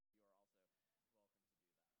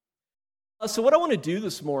So what I want to do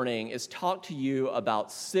this morning is talk to you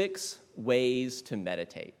about 6 ways to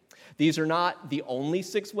meditate. These are not the only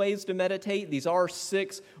 6 ways to meditate. These are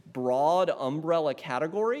 6 broad umbrella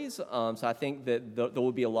categories. So I think that they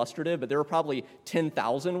will be illustrative, but there are probably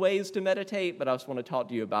 10,000 ways to meditate. But I just want to talk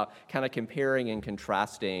to you about kind of comparing and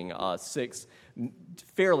contrasting 6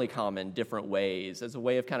 fairly common different ways as a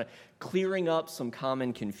way of kind of clearing up some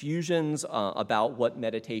common confusions about what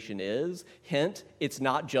meditation is. Hint, it's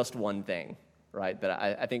not just one thing. Right, but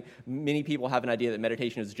I think many people have an idea that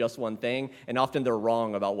meditation is just one thing, and often they're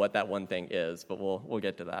wrong about what that one thing is, but we'll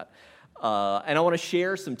get to that. And I want to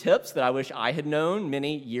share some tips that I wish I had known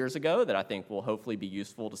many years ago that I think will hopefully be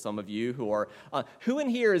useful to some of you who are, who in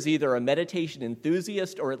here is either a meditation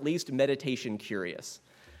enthusiast or at least meditation curious?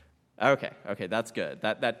 Okay, that's good.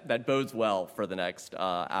 That bodes well for the next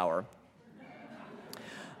hour.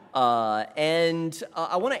 And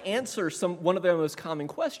I want to answer one of the most common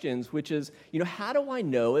questions, which is, how do I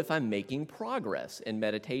know if I'm making progress in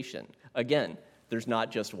meditation? Again, there's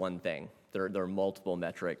not just one thing. There are multiple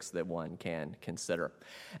metrics that one can consider.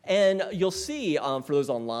 And you'll see, for those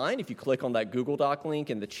online, if you click on that Google Doc link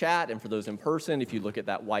in the chat, and for those in person, if you look at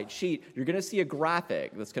that white sheet, you're going to see a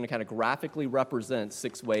graphic that's going to kind of graphically represent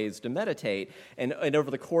 6 ways to meditate. And over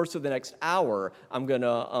the course of the next hour, I'm going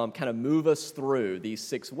to kind of move us through these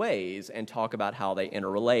 6 ways and talk about how they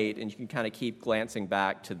interrelate. And you can kind of keep glancing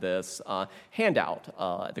back to this handout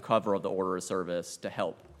at the cover of the Order of Service to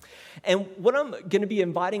help. And what I'm going to be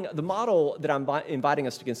the model that I'm inviting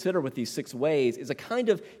us to consider with these 6 ways is a kind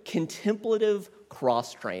of contemplative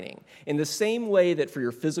cross-training. In the same way that for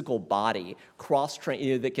your physical body,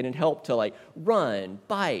 cross-training that can help to run,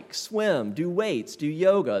 bike, swim, do weights, do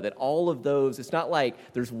yoga, that all of those, it's not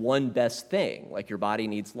like there's one best thing, like your body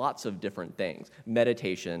needs lots of different things.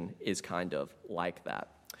 Meditation is kind of like that.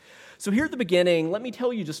 So here at the beginning, let me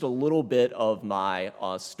tell you just a little bit of my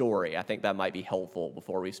story. I think that might be helpful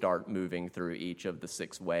before we start moving through each of the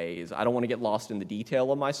 6 ways. I don't want to get lost in the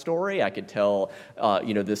detail of my story. I could tell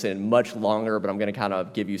this in much longer, but I'm going to kind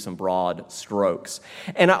of give you some broad strokes.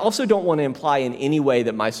 And I also don't want to imply in any way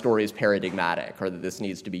that my story is paradigmatic or that this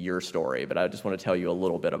needs to be your story, but I just want to tell you a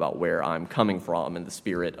little bit about where I'm coming from in the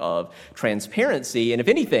spirit of transparency. And if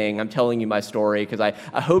anything, I'm telling you my story because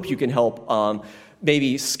I hope you can help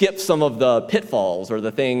maybe skip some of the pitfalls or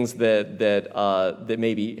the things that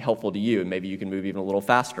may be helpful to you, and maybe you can move even a little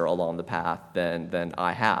faster along the path than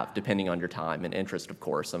I have, depending on your time and interest, of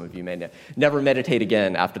course. Some of you may never meditate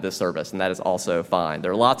again after this service, and that is also fine.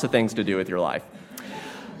 There are lots of things to do with your life.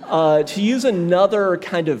 To use another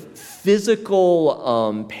kind of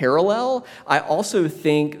physical parallel, I also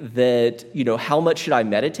think that, how much should I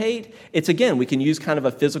meditate? It's, again, we can use kind of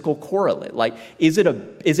a physical correlate. Like, is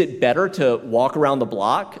it better to walk around the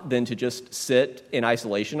block than to just sit in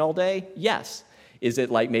isolation all day? Yes. Is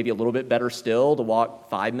it maybe a little bit better still to walk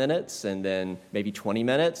 5 minutes and then maybe 20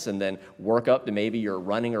 minutes and then work up to maybe you're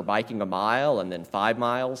running or biking a mile and then 5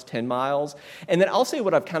 miles, 10 miles? And then I'll say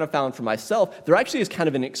what I've kind of found for myself. There actually is kind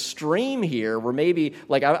of an extreme here where maybe,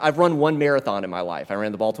 I've run 1 marathon in my life. I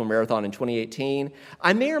ran the Baltimore Marathon in 2018.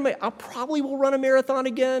 I probably will run a marathon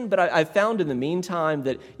again, but I've found in the meantime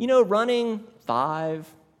that, running 5,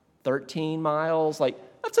 13 miles,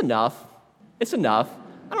 that's enough. It's enough.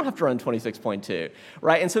 I don't have to run 26.2,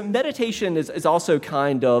 right? And so meditation is also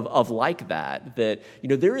kind of like that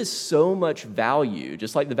there is so much value,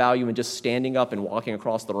 just like the value in just standing up and walking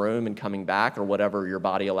across the room and coming back or whatever your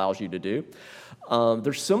body allows you to do.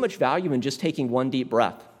 There's so much value in just taking 1 deep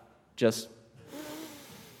breath. Just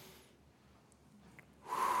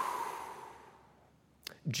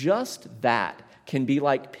that can be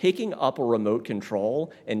like picking up a remote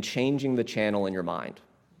control and changing the channel in your mind.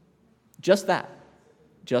 Just that.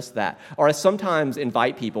 Or I sometimes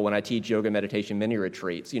invite people when I teach yoga meditation mini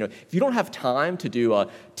retreats, if you don't have time to do a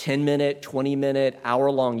 10-minute, 20-minute,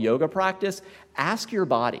 hour-long yoga practice, ask your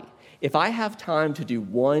body, if I have time to do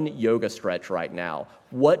 1 yoga stretch right now,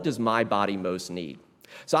 what does my body most need?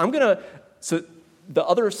 So the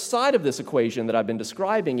other side of this equation that I've been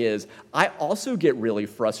describing is I also get really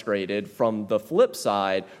frustrated from the flip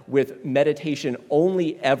side with meditation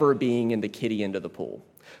only ever being in the kiddie end of the pool.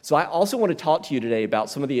 So I also want to talk to you today about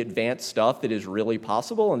some of the advanced stuff that is really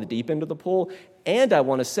possible in the deep end of the pool. And I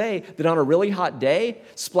want to say that on a really hot day,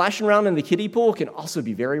 splashing around in the kiddie pool can also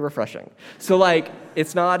be very refreshing. So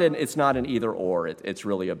it's not an either or. It's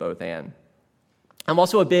really a both and. I'm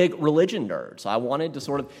also a big religion nerd, so I wanted to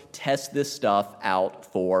sort of test this stuff out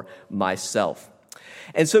for myself.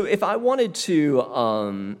 And so if I wanted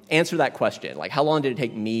to answer that question, like how long did it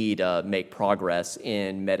take me to make progress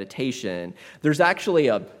in meditation, there's actually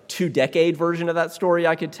a 2-decade version of that story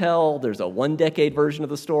I could tell. There's a 1-decade version of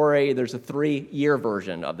the story. There's a 3-year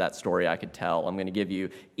version of that story I could tell. I'm going to give you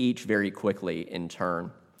each very quickly in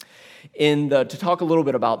turn. To talk a little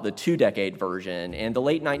bit about the 2-decade version, in the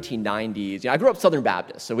late 1990s, I grew up Southern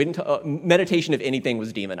Baptist, so we didn't meditation, if anything,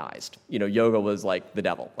 was demonized. Yoga was like the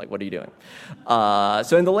devil. Like, what are you doing?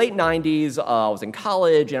 So in the late 90s, I was in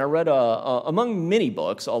college, and I read, among many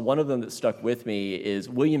books, one of them that stuck with me is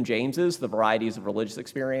William James's The Varieties of Religious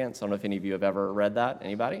Experience. I don't know if any of you have ever read that.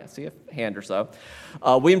 Anybody? I see a hand or so.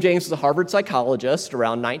 William James was a Harvard psychologist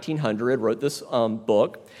around 1900, wrote this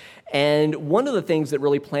book. And one of the things that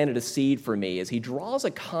really planted a seed for me is he draws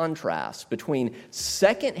a contrast between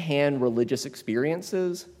secondhand religious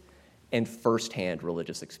experiences and firsthand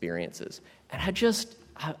religious experiences. And I've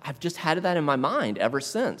just had that in my mind ever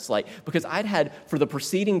since, because I'd had, for the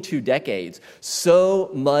preceding 2 decades, so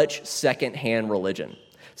much secondhand religion.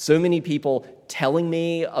 So many people telling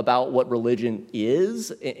me about what religion is,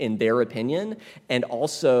 in their opinion, and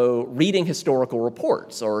also reading historical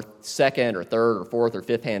reports or second or third or fourth or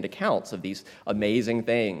fifth-hand accounts of these amazing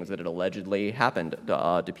things that had allegedly happened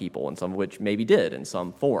to people, and some of which maybe did in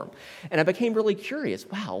some form. And I became really curious,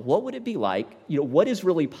 wow, what would it be like, what is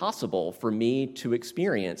really possible for me to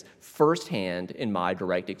experience firsthand in my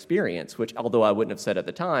direct experience, which, although I wouldn't have said at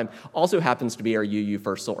the time, also happens to be our UU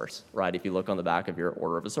first source, right? If you look on the back of your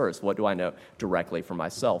order of a source, what do I know directly for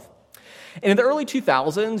myself? And in the early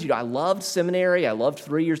 2000s, I loved seminary, I loved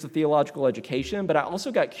 3 years of theological education, but I also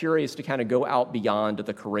got curious to kind of go out beyond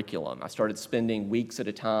the curriculum. I started spending weeks at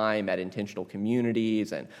a time at intentional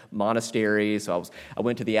communities and monasteries. So I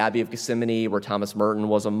went to the Abbey of Gethsemane, where Thomas Merton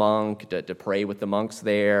was a monk, to pray with the monks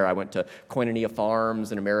there. I went to Koinonia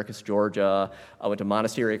Farms in Americus, Georgia. I went to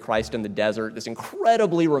Monastery of Christ in the Desert. This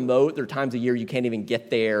incredibly remote. There are times a year you can't even get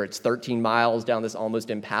there. It's 13 miles down this almost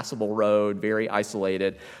impassable road, very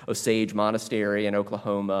isolated. Osage Monastery in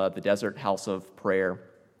Oklahoma, the Desert House of Prayer.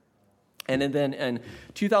 And then in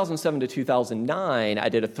 2007 to 2009, I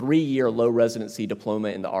did a 3-year low residency diploma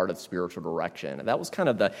in the art of spiritual direction. And that was kind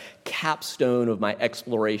of the capstone of my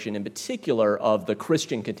exploration, in particular, of the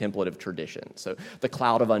Christian contemplative tradition. So the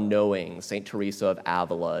Cloud of Unknowing, St. Teresa of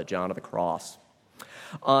Avila, John of the Cross.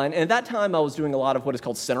 And at that time, I was doing a lot of what is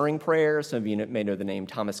called centering prayer. Some of you may know the name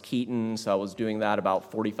Thomas Keaton. So I was doing that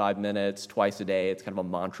about 45 minutes twice a day. It's kind of a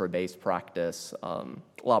mantra-based practice. A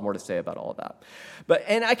lot more to say about all of that.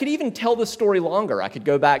 And I could even tell the story longer. I could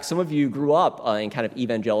go back. Some of you grew up in kind of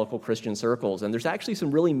evangelical Christian circles, and there's actually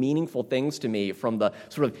some really meaningful things to me from the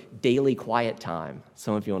sort of daily quiet time.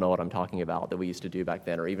 Some of you will know what I'm talking about, that we used to do back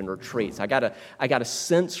then, or even retreats. I got a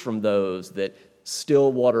sense from those that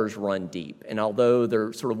still waters run deep. And although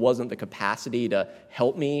there sort of wasn't the capacity to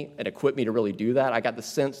help me and equip me to really do that, I got the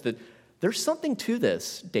sense that there's something to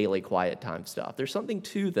this daily quiet time stuff. There's something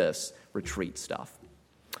to this retreat stuff.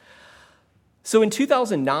 So in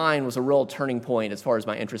 2009 was a real turning point as far as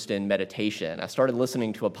my interest in meditation. I started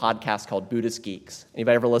listening to a podcast called Buddhist Geeks.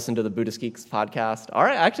 Anybody ever listened to the Buddhist Geeks podcast? All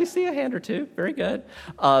right, I actually see a hand or two. Very good.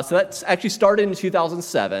 So that's actually started in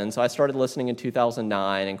 2007. So I started listening in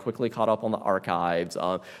 2009 and quickly caught up on the archives.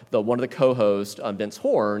 One of the co-hosts, Vince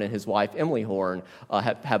Horn, and his wife, Emily Horn,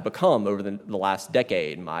 have become, over the last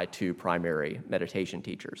decade, my 2 primary meditation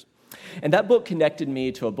teachers. And that book connected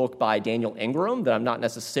me to a book by Daniel Ingram that I'm not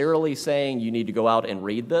necessarily saying you need to go out and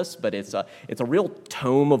read this, but it's a real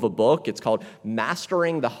tome of a book. It's called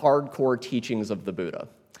Mastering the Hardcore Teachings of the Buddha,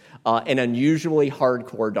 an unusually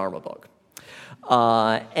hardcore Dharma book.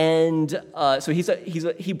 So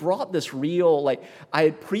he brought this real, I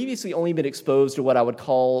had previously only been exposed to what I would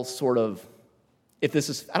call sort of, I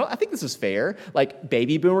think this is fair,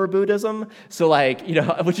 baby boomer Buddhism. So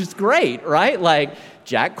which is great, right?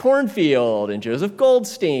 Jack Kornfield and Joseph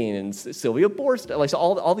Goldstein and Sylvia Boorstein, so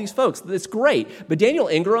all these folks. It's great. But Daniel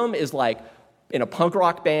Ingram is in a punk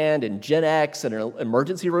rock band and Gen X and an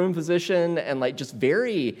emergency room physician and just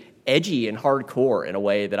very edgy and hardcore in a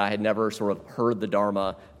way that I had never sort of heard the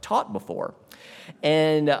Dharma taught before.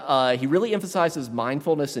 And he really emphasizes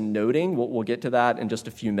mindfulness and noting. We'll get to that in just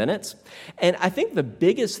a few minutes. And I think the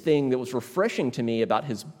biggest thing that was refreshing to me about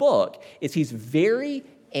his book is he's very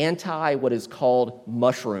anti what is called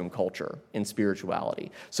mushroom culture in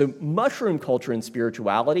spirituality. So mushroom culture in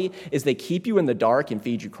spirituality is they keep you in the dark and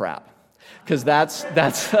feed you crap, because that's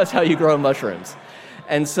how you grow mushrooms.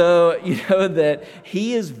 And so, that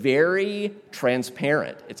he is very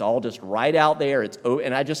transparent. It's all just right out there.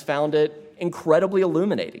 And I just found it incredibly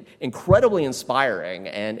illuminating, incredibly inspiring,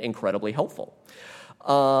 and incredibly helpful.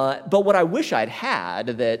 But what I wish I'd had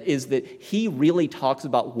is that he really talks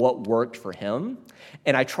about what worked for him,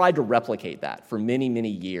 and I tried to replicate that for many, many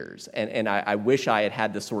years. And I wish I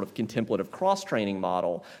had this sort of contemplative cross-training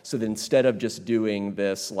model, so that instead of just doing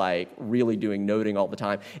this, like really doing noting all the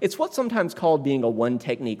time, it's what's sometimes called being a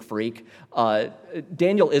one-technique freak.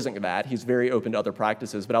 Daniel isn't that. He's very open to other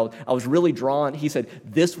practices, but I was really drawn. He said,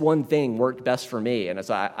 this one thing worked best for me, and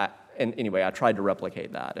so and anyway, I tried to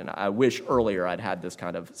replicate that, and I wish earlier I'd had this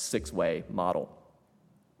kind of six-way model.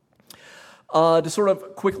 To sort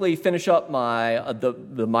of quickly finish up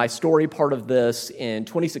my story part of this, in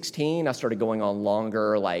 2016, I started going on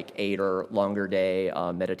longer, like 8 or longer day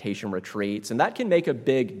meditation retreats, and that can make a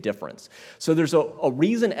big difference. So there's a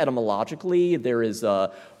reason etymologically there is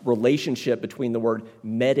a relationship between the word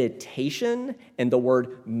meditation and the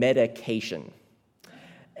word medication.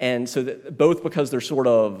 And so both because they're sort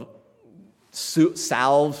of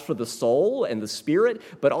salves for the soul and the spirit,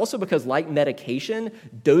 but also because, like medication,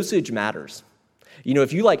 dosage matters. You know,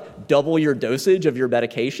 if you like double your dosage of your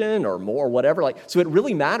medication or more, whatever, like, so it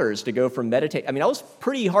really matters to go from meditate. I mean, I was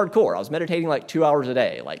pretty hardcore. I was meditating like 2 hours a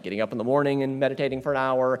day, like getting up in the morning and meditating for an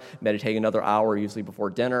hour, meditating another hour, usually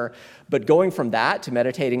before dinner. But going from that to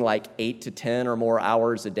meditating like 8 to 10 or more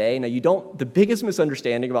hours a day. Now, the biggest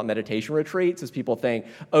misunderstanding about meditation retreats is people think,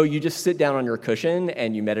 oh, you just sit down on your cushion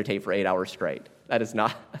and you meditate for 8 hours straight. That's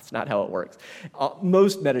not how it works.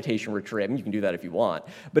 Most meditation retreat, I mean, you can do that if you want,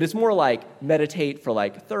 but it's more like meditate for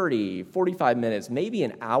like 30, 45 minutes, maybe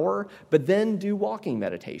an hour, but then do walking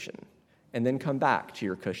meditation and then come back to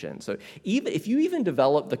your cushion. So if you even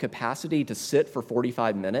develop the capacity to sit for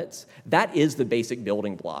 45 minutes, that is the basic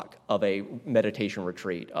building block of a meditation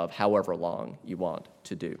retreat of however long you want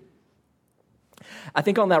to do. I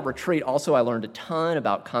think on that retreat also I learned a ton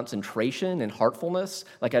about concentration and heartfulness.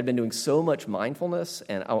 Like I'd been doing so much mindfulness,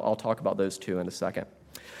 and I'll talk about those two in a second.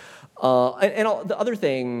 The other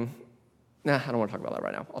thing, I don't want to talk about that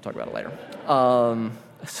right now. I'll talk about it later.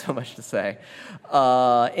 So much to say.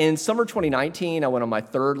 In summer 2019, I went on my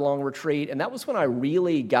third long retreat, and that was when I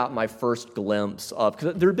really got my first glimpse of,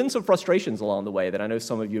 because there had been some frustrations along the way that I know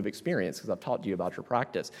some of you have experienced because I've taught you about your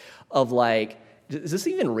practice, of like, is this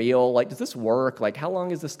even real? Like, does this work? Like, how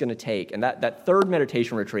long is this going to take? And that third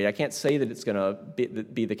meditation retreat, I can't say that it's going to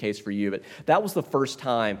be the case for you, but that was the first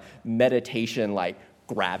time meditation, like,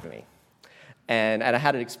 grabbed me. And I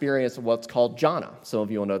had an experience of what's called jhana. Some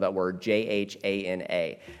of you will know that word,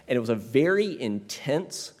 J-H-A-N-A. And it was a very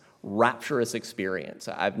intense, rapturous experience.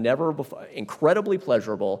 I've never before, incredibly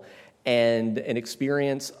pleasurable, and an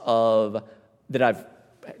experience that I've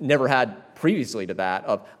never had previously to that,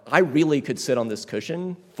 of I really could sit on this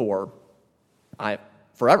cushion forever,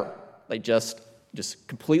 like just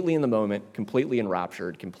completely in the moment, completely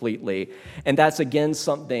enraptured, completely. And that's again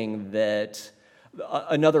something that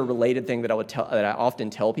another related thing that I often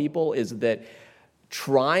tell people is that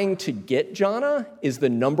trying to get jhana is the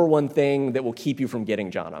number one thing that will keep you from getting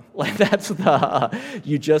jhana. Like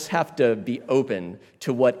you just have to be open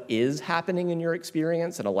to what is happening in your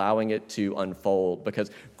experience and allowing it to unfold, because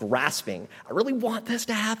grasping, I really want this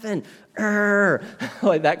to happen,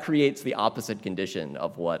 like that creates the opposite condition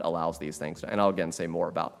of what allows these things to, and I'll again say more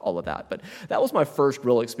about all of that. But that was my first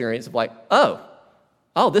real experience of like, oh,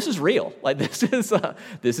 this is real. Like this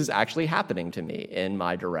is actually happening to me in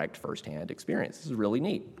my direct firsthand experience. This is really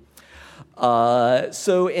neat. I would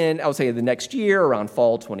say the next year, around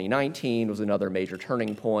fall 2019, was another major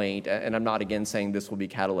turning point. And I'm not, again, saying this will be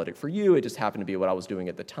catalytic for you. It just happened to be what I was doing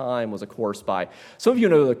at the time, was a course by, some of you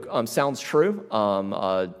know the Sounds True.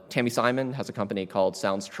 Tammy Simon has a company called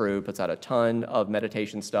Sounds True, puts out a ton of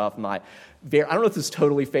meditation stuff. I don't know if this is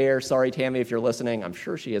totally fair. Sorry, Tammy, if you're listening. I'm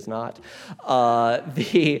sure she is not.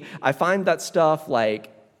 I find that stuff,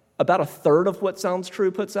 like, about a third of what Sounds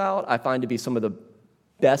True puts out, I find to be some of the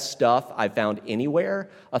best stuff I've found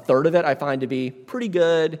anywhere. A third of it I find to be pretty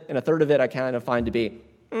good, and a third of it I kind of find to be,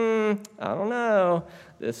 I don't know,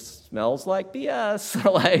 this smells like BS.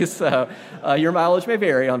 Your mileage may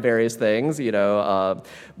vary on various things, but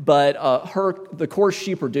the course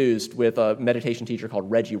she produced with a meditation teacher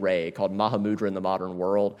called Reggie Ray, called Mahamudra in the Modern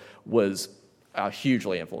World, was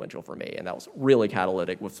hugely influential for me, and that was really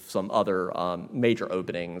catalytic with some other major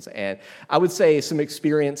openings. And I would say some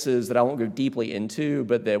experiences that I won't go deeply into,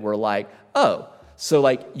 but that were like, so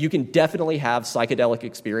like you can definitely have psychedelic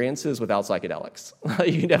experiences without psychedelics.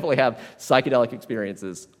 You can definitely have psychedelic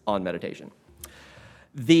experiences on meditation.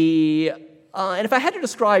 And if I had to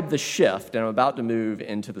describe the shift, and I'm about to move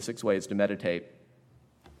into the 6 ways to meditate,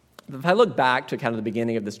 If I look back to kind of the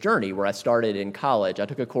beginning of this journey where I started in college, I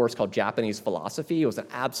took a course called Japanese philosophy. It was an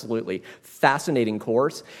absolutely fascinating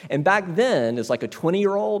course. And back then, as like a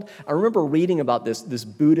 20-year-old, I remember reading about this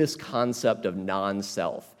Buddhist concept of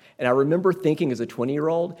non-self. And I remember thinking as a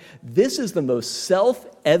 20-year-old, this is the most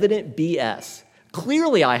self-evident BS.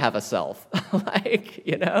 Clearly I have a self,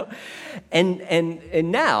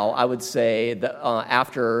 And now I would say that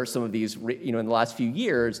after some of these, in the last few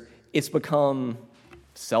years, it's become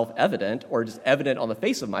self-evident or just evident on the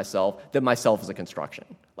face of myself that myself is a construction.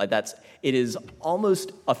 It is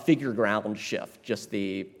almost a figure ground shift.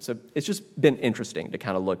 So it's just been interesting to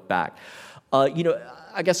kind of look back.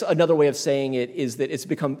 I guess another way of saying it is that it's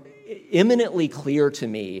become eminently clear to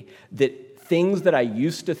me that things that I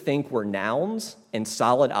used to think were nouns and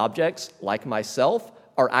solid objects, like myself,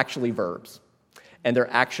 are actually verbs. And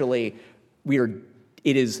they're actually, do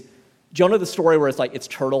you know the story where it's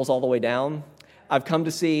turtles all the way down? I've come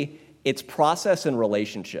to see it's process and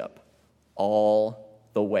relationship all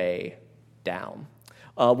the way down.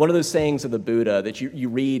 One of those sayings of the Buddha that you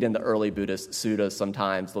read in the early Buddhist suttas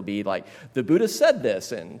sometimes, they'll be like, the Buddha said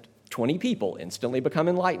this, and 20 people instantly become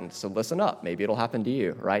enlightened, so listen up. Maybe it'll happen to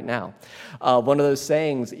you right now. One of those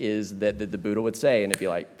sayings is that the Buddha would say, and it'd be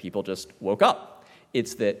like, people just woke up.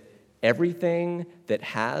 It's that everything that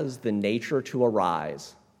has the nature to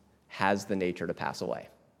arise has the nature to pass away.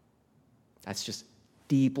 That's just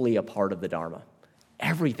deeply a part of the Dharma.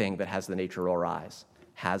 Everything that has the nature to arise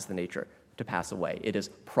has the nature to pass away. It is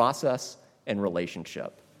process and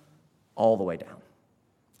relationship all the way down.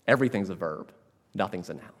 Everything's a verb. Nothing's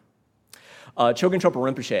a noun. Chogyam Trungpa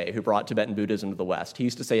Rinpoche, who brought Tibetan Buddhism to the West, he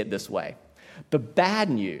used to say it this way. The bad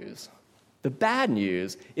news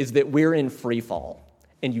is that we're in free fall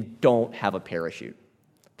and you don't have a parachute.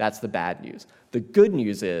 That's the bad news. The good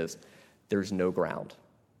news is there's no ground.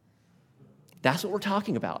 That's what we're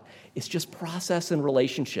talking about. It's just process and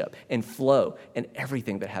relationship and flow, and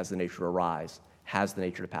everything that has the nature to arise has the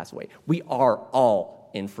nature to pass away. We are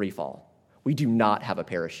all in free fall. We do not have a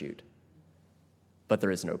parachute, but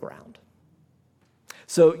there is no ground.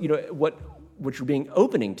 So, what you're being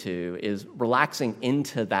opening to is relaxing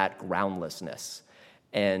into that groundlessness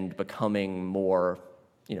and becoming more,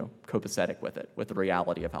 copacetic with it, with the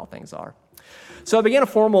reality of how things are. So I began a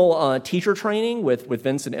formal teacher training with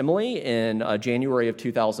Vince and Emily in January of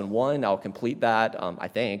 2001. I'll complete that, I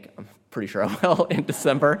think. I'm pretty sure I will, in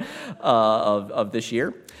December of this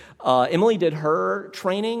year. Emily did her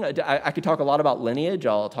training. I could talk a lot about lineage.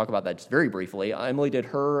 I'll talk about that just very briefly. Emily did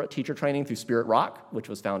her teacher training through Spirit Rock, which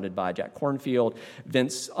was founded by Jack Kornfield.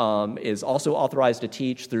 Vince is also authorized to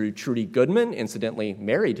teach through Trudy Goodman, incidentally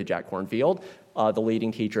married to Jack Kornfield, the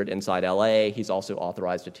leading teacher at Inside LA. He's also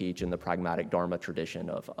authorized to teach in the pragmatic Dharma tradition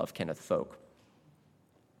of Kenneth Folk.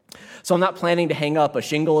 So I'm not planning to hang up a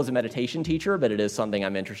shingle as a meditation teacher, but it is something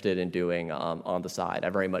I'm interested in doing on the side. I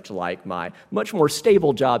very much like my much more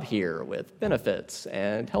stable job here with benefits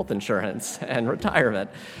and health insurance and retirement,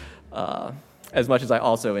 as much as I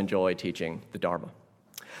also enjoy teaching the Dharma.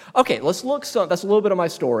 Okay, let's look. That's a little bit of my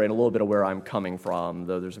story and a little bit of where I'm coming from,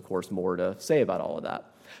 though there's, of course, more to say about all of that.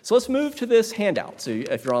 So let's move to this handout. So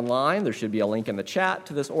if you're online, there should be a link in the chat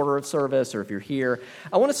to this order of service, or if you're here,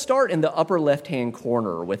 I want to start in the upper left-hand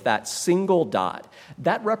corner with that single dot.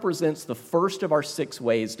 That represents the first of our 6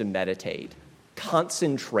 ways to meditate,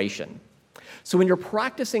 concentration. So when you're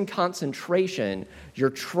practicing concentration, you're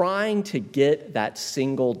trying to get that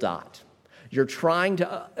single dot. You're trying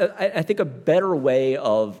to, I think a better way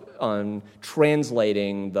of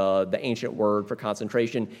translating the ancient word for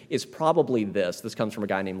concentration is probably this. This comes from a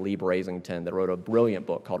guy named Lee Brasington that wrote a brilliant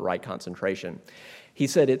book called Right Concentration. He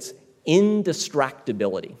said it's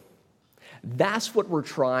indistractability. That's what we're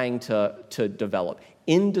trying to develop,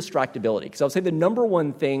 indistractability. Because I would say the number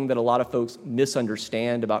one thing that a lot of folks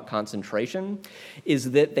misunderstand about concentration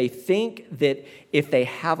is that they think that if they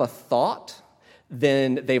have a thought,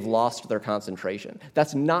 then they've lost their concentration.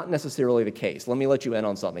 That's not necessarily the case. Let me let you in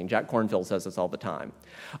on something. Jack Kornfield says this all the time.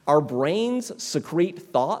 Our brains secrete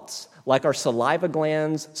thoughts like our saliva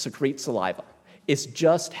glands secrete saliva. It's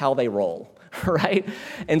just how they roll, right?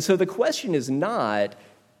 And so the question is not,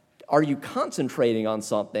 are you concentrating on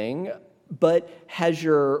something, but has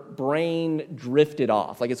your brain drifted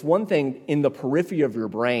off? Like, it's one thing in the periphery of your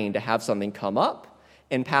brain to have something come up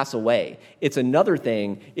and pass away. It's another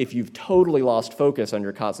thing if you've totally lost focus on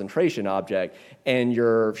your concentration object and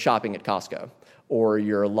you're shopping at Costco, or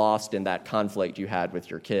you're lost in that conflict you had with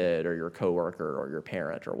your kid or your coworker or your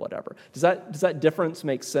parent or whatever. Does that difference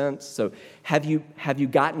make sense? So have you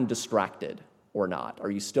gotten distracted or not?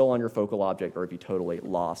 Are you still on your focal object, or have you totally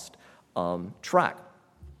lost track?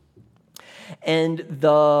 And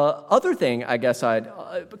the other thing, I guess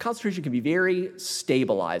concentration can be very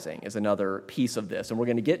stabilizing is another piece of this. And we're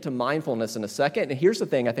going to get to mindfulness in a second. And here's the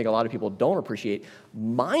thing I think a lot of people don't appreciate.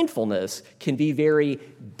 Mindfulness can be very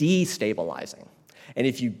destabilizing. And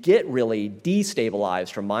if you get really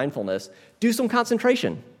destabilized from mindfulness, do some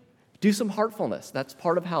concentration. Do some heartfulness. That's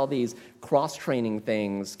part of how these cross-training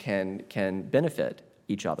things can benefit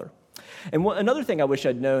each other. And another thing I wish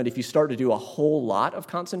I'd known, if you start to do a whole lot of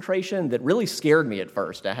concentration, that really scared me at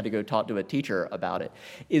first, I had to go talk to a teacher about it,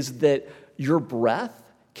 is that your breath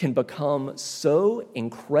can become so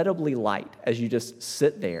incredibly light as you just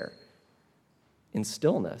sit there in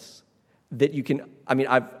stillness that you can,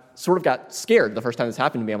 I've sort of got scared the first time this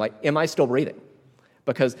happened to me. I'm like, am I still breathing?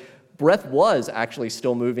 Because breath was actually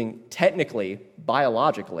still moving technically,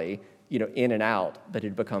 biologically, in and out, but it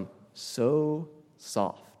had become so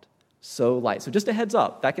soft. So light. So just a heads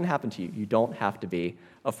up, that can happen to you. You don't have to be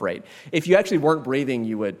afraid. If you actually weren't breathing,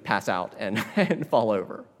 you would pass out and fall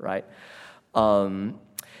over, right?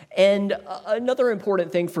 And another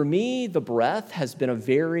important thing for me, the breath has been a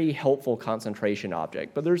very helpful concentration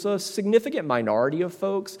object. But there's a significant minority of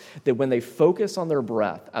folks that when they focus on their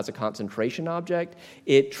breath as a concentration object,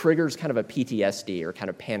 it triggers kind of a PTSD or kind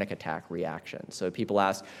of panic attack reaction. So people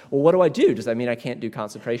ask, well, what do I do? Does that mean I can't do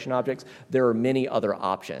concentration objects? There are many other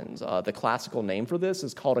options. The classical name for this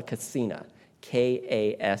is called a kasina.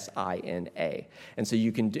 Kasina. And so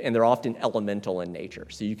you can, and they're often elemental in nature.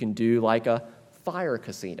 So you can do like a fire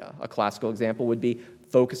kasina. A classical example would be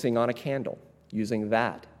focusing on a candle, using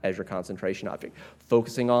that as your concentration object.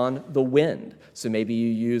 Focusing on the wind. So maybe you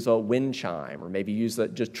use a wind chime, or maybe use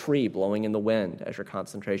just tree blowing in the wind as your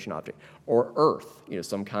concentration object. Or earth,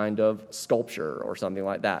 some kind of sculpture or something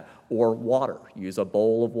like that. Or water. Use a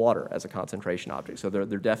bowl of water as a concentration object. So there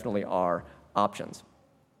definitely are options.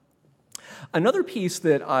 Another piece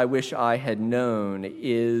that I wish I had known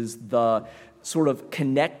is the sort of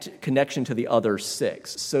connection to the other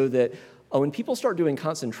six, so that when people start doing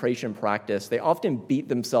concentration practice, they often beat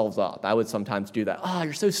themselves up. I would sometimes do that. Oh,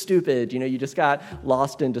 you're so stupid. You just got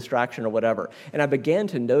lost in distraction or whatever. And I began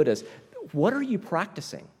to notice, what are you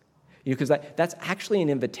practicing? Because that's actually an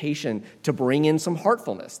invitation to bring in some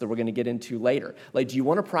heartfulness that we're going to get into later. Like, do you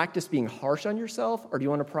want to practice being harsh on yourself, or do you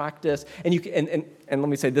want to practice? And let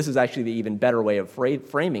me say, this is actually the even better way of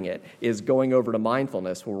framing it, is going over to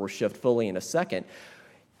mindfulness, where we'll shift fully in a second.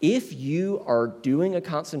 If you are doing a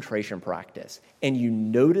concentration practice and you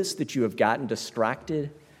notice that you have gotten distracted,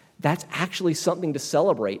 that's actually something to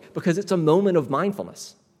celebrate, because it's a moment of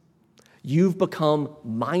mindfulness. You've become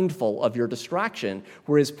mindful of your distraction,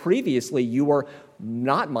 whereas previously you were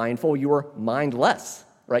not mindful, you were mindless,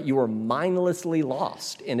 right? You were mindlessly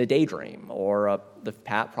lost in a daydream or the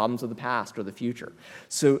problems of the past or the future.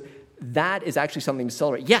 So that is actually something to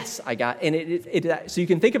celebrate. Yes, I got, and so you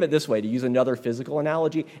can think of it this way, to use another physical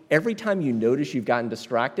analogy. Every time you notice you've gotten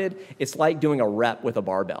distracted, it's like doing a rep with a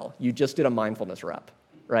barbell. You just did a mindfulness rep,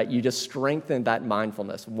 right? You just strengthened that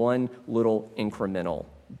mindfulness, one little incremental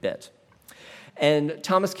bit. And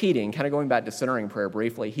Thomas Keating, kind of going back to centering prayer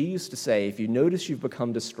briefly, he used to say, if you notice you've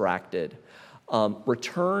become distracted,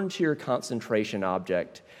 return to your concentration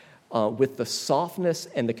object with the softness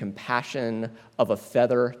and the compassion of a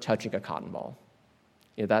feather touching a cotton ball.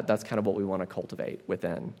 That's kind of what we want to cultivate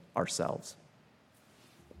within ourselves.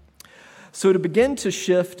 So to begin to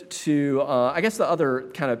shift to, I guess the other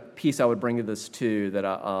kind of piece I would bring to this too,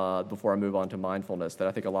 that before I move on to mindfulness, that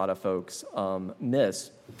I think a lot of folks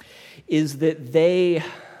miss, is that they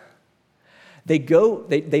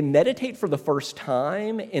meditate for the first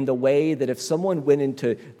time in the way that if someone went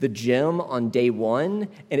into the gym on day one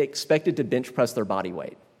and expected to bench press their body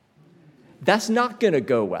weight. That's not going to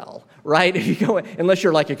go well, right? If you go, unless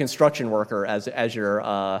you're like a construction worker as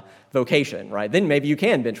your vocation, right? Then maybe you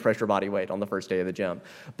can bench press your body weight on the first day of the gym.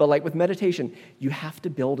 But like with meditation, you have to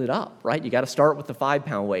build it up, right? You got to start with the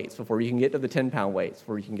 5-pound weights before you can get to the 10-pound weights.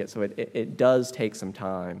 Before you can get, so it does take some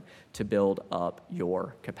time to build up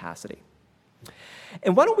your capacity.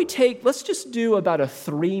 And why don't let's just do about a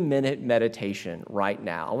 3-minute meditation right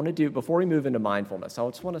now. I want to do, before we move into mindfulness, I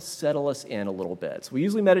just want to settle us in a little bit. So we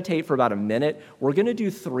usually meditate for about a minute. We're going to do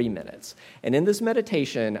 3 minutes. And in this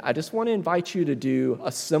meditation, I just want to invite you to do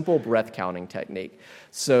a simple breath counting technique.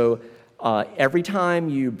 So every time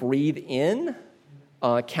you breathe in,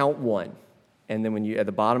 count 1. And then when you at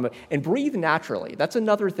the bottom, and breathe naturally. That's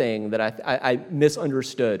another thing that I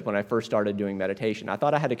misunderstood when I first started doing meditation. I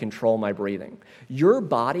thought I had to control my breathing. Your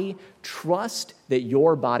body, trust that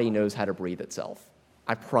your body knows how to breathe itself.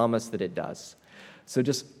 I promise that it does. So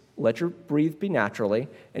just let your breathe be naturally,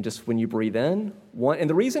 and just when you breathe in, 1, and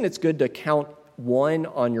the reason it's good to count 1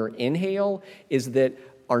 on your inhale is that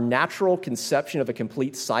our natural conception of a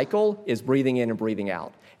complete cycle is breathing in and breathing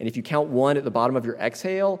out. And if you count 1 at the bottom of your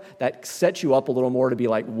exhale, that sets you up a little more to be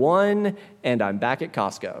like 1, and I'm back at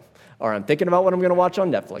Costco. Or I'm thinking about what I'm going to watch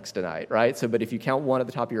on Netflix tonight, right? So, but if you count 1 at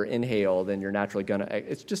the top of your inhale, then you're naturally going to,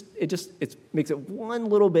 it makes it 1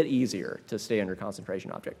 little bit easier to stay on your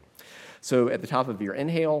concentration object. So at the top of your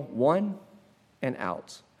inhale, 1 and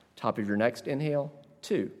out. Top of your next inhale,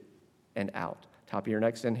 2 and out. Top of your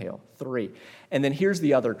next inhale, 3. And then here's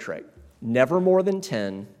the other trick. Never more than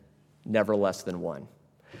 10, never less than 1.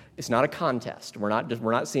 It's not a contest. We're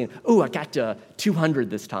not seeing, oh, I got to 200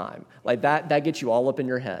 this time. Like that gets you all up in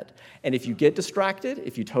your head. And if you get distracted,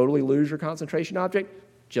 if you totally lose your concentration object,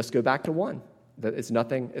 just go back to 1. It's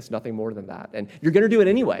nothing more than that. And you're going to do it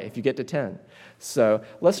anyway if you get to 10. So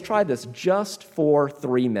let's try this just for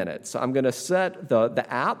 3 minutes. So I'm going to set the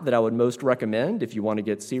app that I would most recommend if you want to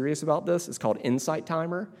get serious about this. It's called Insight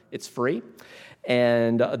Timer. It's free.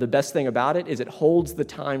 And the best thing about it is it holds the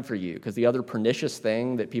time for you, because the other pernicious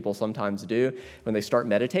thing that people sometimes do when they start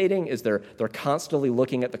meditating is they're constantly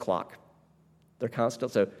looking at the clock.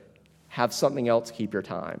 So have something else keep your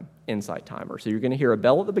time. Insight Timer. So you're going to hear a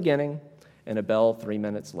bell at the beginning and a bell 3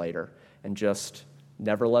 minutes later, and just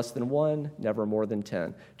never less than 1, never more than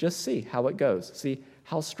 10. Just see how it goes. See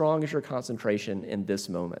how strong is your concentration in this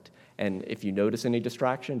moment. And if you notice any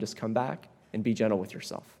distraction, just come back and be gentle with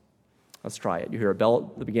yourself. Let's try it. You hear a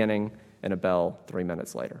bell at the beginning and a bell 3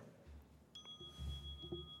 minutes later.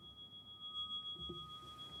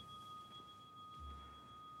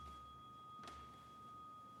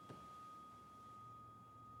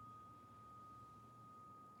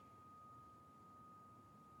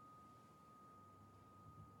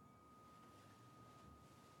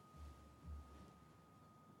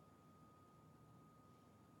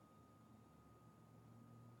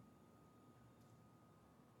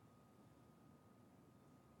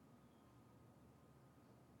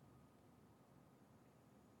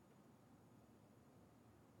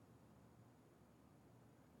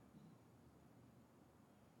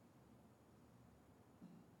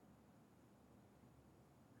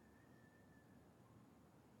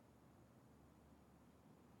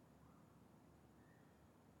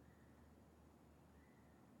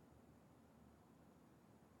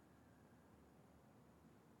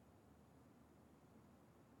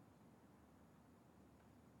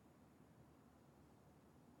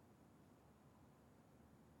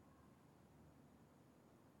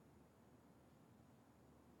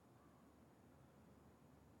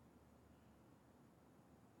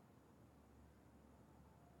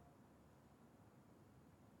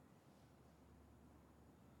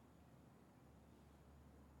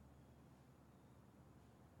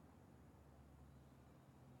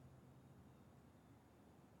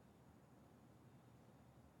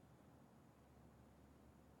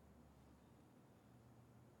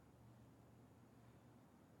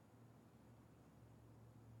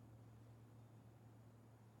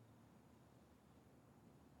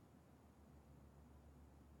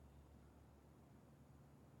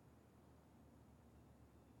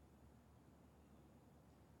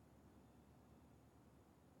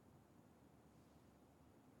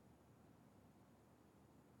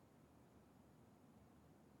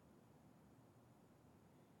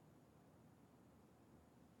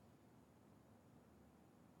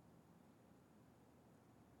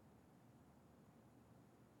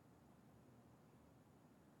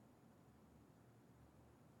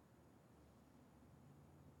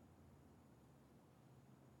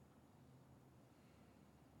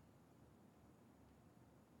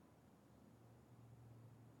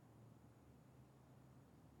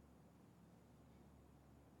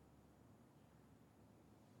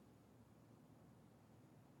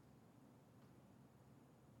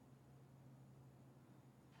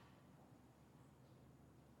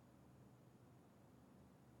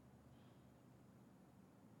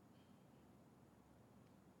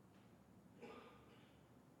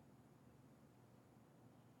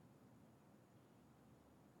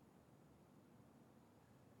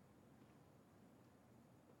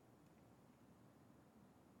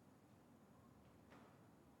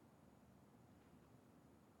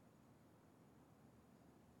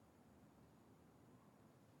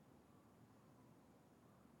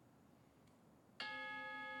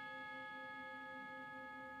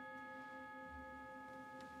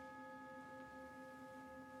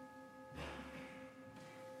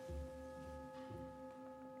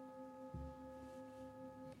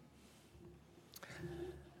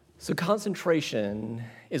 So concentration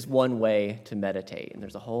is one way to meditate, and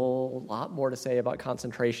there's a whole lot more to say about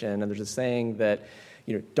concentration. And there's a saying that,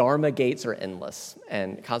 Dharma gates are endless,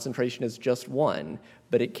 and concentration is just one,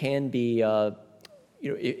 but it can be,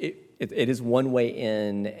 it is one way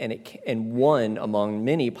in, and one among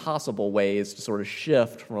many possible ways to sort of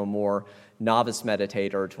shift from a more novice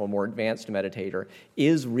meditator to a more advanced meditator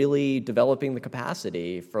is really developing the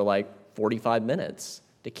capacity for like 45 minutes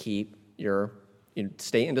to keep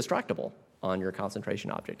stay indistractable on your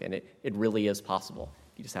concentration object. And it really is possible.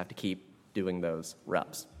 You just have to keep doing those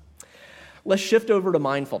reps. Let's shift over to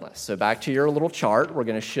mindfulness. So back to your little chart, we're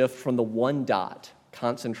going to shift from the one dot,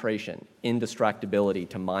 concentration, indistractability,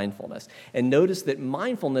 to mindfulness. And notice that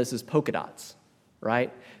mindfulness is polka dots,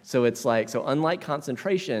 right? So it's like, so unlike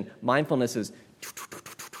concentration, mindfulness is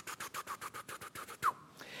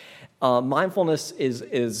mindfulness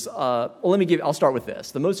I'll start with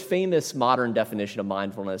this. The most famous modern definition of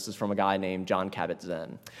mindfulness is from a guy named Jon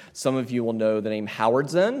Kabat-Zinn. Some of you will know the name Howard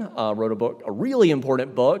Zinn, wrote a really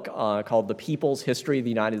important book called The People's History of the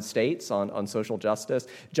United States on social justice.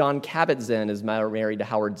 Jon Kabat-Zinn is married to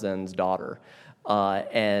Howard Zinn's daughter.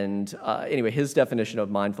 Anyway, his definition of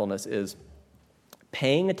mindfulness is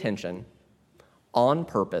paying attention on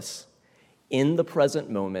purpose in the present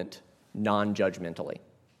moment, non-judgmentally.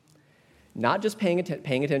 Not just paying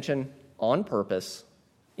attention on purpose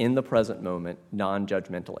in the present moment,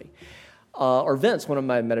 non-judgmentally. Or Vince, one of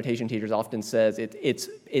my meditation teachers, often says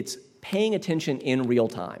it's paying attention in real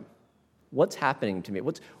time. What's happening to me?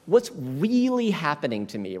 What's really happening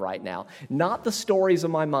to me right now? Not the stories of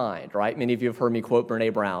my mind, right? Many of you have heard me quote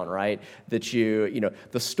Brene Brown, right? That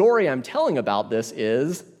the story I'm telling about this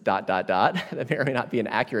is ... That may or may not be an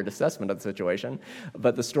accurate assessment of the situation,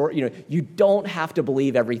 but the story, you don't have to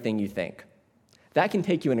believe everything you think. That can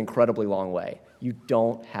take you an incredibly long way. You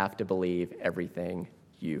don't have to believe everything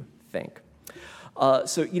you think.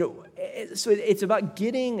 So it's about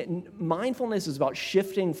mindfulness is about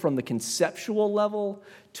shifting from the conceptual level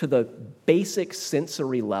to the basic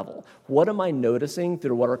sensory level. What am I noticing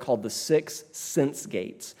through what are called the 6 sense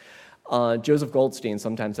gates? Joseph Goldstein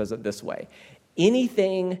sometimes says it this way.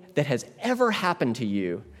 Anything that has ever happened to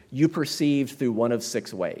you, you perceived through one of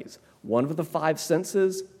 6 ways. One of the 5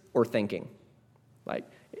 senses or thinking. Like,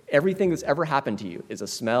 everything that's ever happened to you is a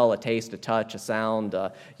smell, a taste, a touch, a sound,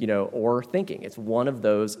 or thinking. It's one of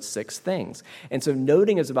those 6 things. And so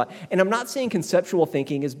noting is about, and I'm not saying conceptual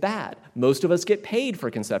thinking is bad. Most of us get paid for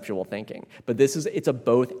conceptual thinking, but it's a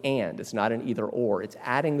both and. It's not an either or. It's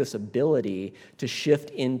adding this ability to shift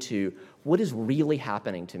into what is really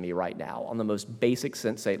happening to me right now on the most basic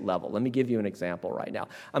sensate level. Let me give you an example right now.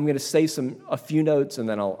 I'm going to say a few notes and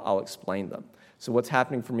then I'll explain them. So what's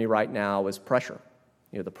happening for me right now is pressure.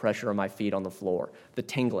 The pressure of my feet on the floor, the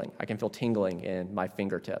tingling. I can feel tingling in my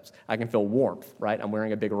fingertips. I can feel warmth, right? I'm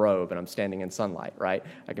wearing a big robe and I'm standing in sunlight, right?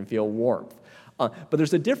 I can feel warmth. But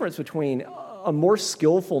there's a difference between a more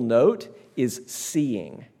skillful note is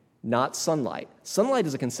seeing, not sunlight. Sunlight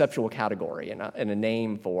is a conceptual category and a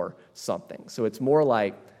name for something. So it's more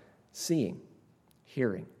like seeing,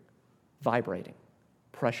 hearing, vibrating,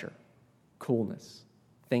 pressure, coolness,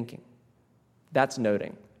 thinking. That's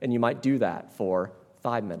noting. And you might do that for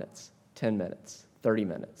 5 minutes, 10 minutes, 30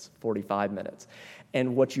 minutes, 45 minutes.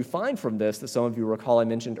 And what you find from this, that some of you recall I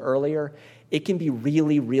mentioned earlier, it can be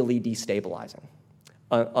really, really destabilizing.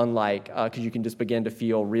 Unlike, because you can just begin to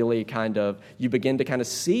feel really you begin to kind of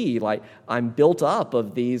see, like, I'm built up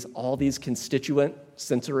of all these constituent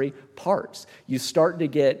sensory parts. You start to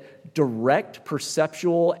get direct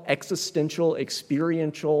perceptual, existential,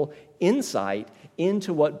 experiential insight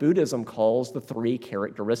into what Buddhism calls the 3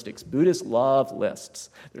 characteristics. Buddhists love lists.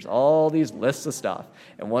 There's all these lists of stuff.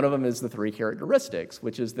 And one of them is the 3 characteristics,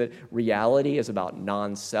 which is that reality is about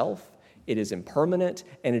non-self, it is impermanent,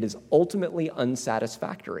 and it is ultimately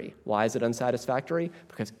unsatisfactory. Why is it unsatisfactory?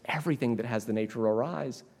 Because everything that has the nature to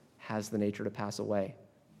arise has the nature to pass away.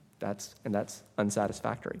 That's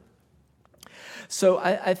unsatisfactory. So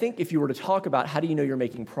I think if you were to talk about how do you know you're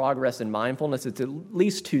making progress in mindfulness, it's at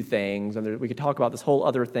least 2 things. And we could talk about this whole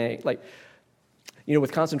other thing. Like,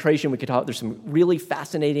 with concentration, we could talk, there's some really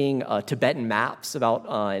fascinating Tibetan maps about,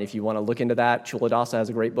 and if you want to look into that, Culadasa has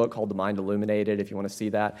a great book called The Mind Illuminated, if you want to see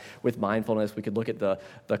that. With mindfulness, we could look at the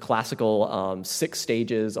classical 6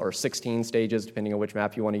 stages or 16 stages, depending on which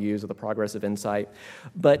map you want to use, of the progress of insight.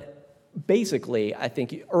 But basically, I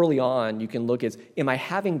think early on you can look at, am I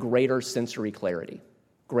having greater sensory clarity?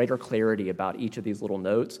 Greater clarity about each of these little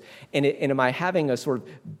notes? And am I having a sort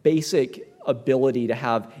of basic ability to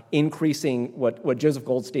have increasing what Joseph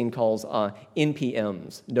Goldstein calls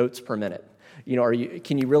NPMs, notes per minute?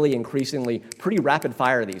 Can you really increasingly pretty rapid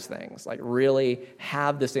fire these things? Like really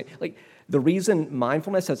have this thing? Like the reason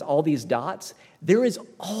mindfulness has all these dots, there is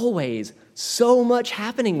always so much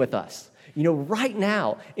happening with us. Right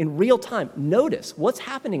now, in real time, notice what's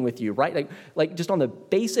happening with you, right? Like just on the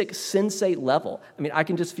basic sensate level. I mean, I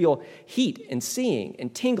can just feel heat and seeing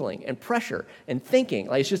and tingling and pressure and thinking.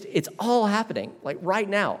 Like it's all happening, like right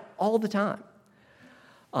now, all the time.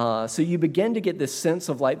 So you begin to get this sense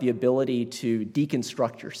of like the ability to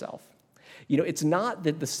deconstruct yourself. It's not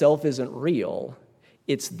that the self isn't real,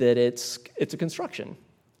 it's that it's a construction.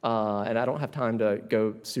 And I don't have time to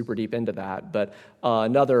go super deep into that, but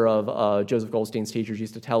another of Joseph Goldstein's teachers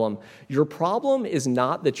used to tell him, your problem is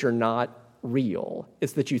not that you're not real,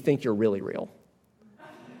 it's that you think you're really real.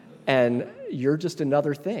 And you're just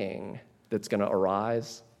another thing that's going to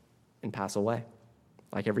arise and pass away,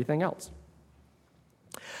 like everything else.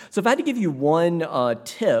 So if I had to give you one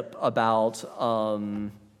tip about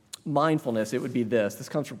mindfulness, it would be this. This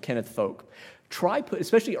comes from Kenneth Folk.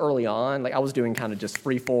 Especially early on, like I was doing kind of just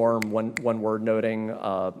free-form, one-word noting,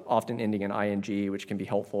 often ending in ing, which can be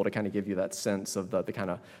helpful to kind of give you that sense of the kind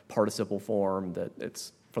of participle form that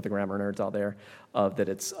it's, for the grammar nerds out there, that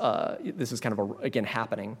it's, this is kind of, again,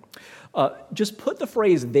 happening. Just put the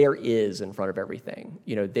phrase there is in front of everything.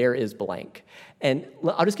 There is blank. And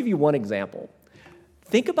I'll just give you one example.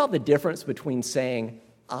 Think about the difference between saying,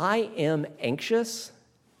 I am anxious,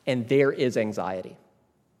 and there is anxiety.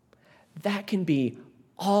 That can be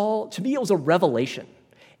to me, it was a revelation.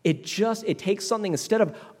 It takes something, instead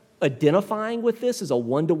of identifying with this as a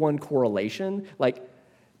one-to-one correlation, like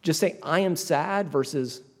just saying, I am sad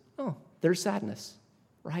versus, oh, there's sadness,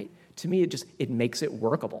 right? To me, it makes it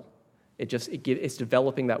workable. It's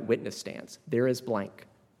developing that witness stance. There is blank.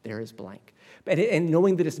 There is blank. And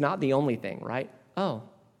knowing that it's not the only thing, right? Oh,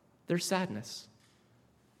 there's sadness.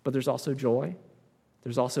 But there's also joy.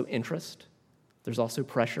 There's also interest. There's also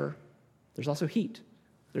pressure. There's also heat.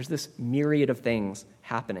 There's this myriad of things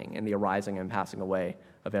happening in the arising and passing away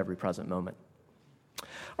of every present moment.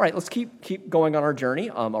 All right, let's keep going on our journey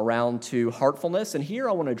around to heartfulness. And here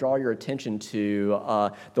I want to draw your attention to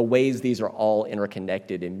the ways these are all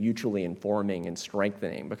interconnected and mutually informing and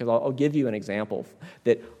strengthening, because I'll give you an example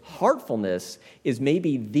that heartfulness is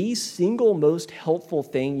maybe the single most helpful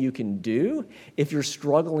thing you can do if you're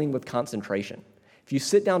struggling with concentration. If you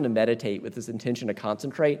sit down to meditate with this intention to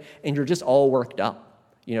concentrate and you're just all worked up,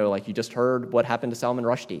 like you just heard what happened to Salman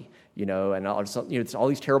Rushdie, and it's all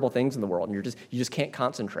these terrible things in the world, and you just can't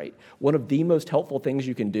concentrate. One of the most helpful things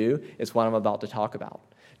you can do is what I'm about to talk about.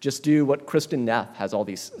 Just do what Kristen Neff has, all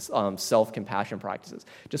these self-compassion practices.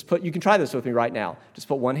 You can try this with me right now. Just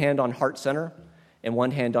put one hand on heart center and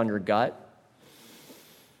one hand on your gut,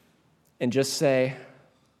 and just say,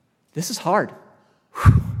 this is hard.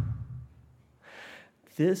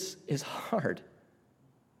 This is hard.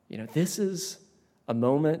 This is a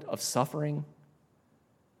moment of suffering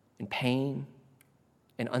and pain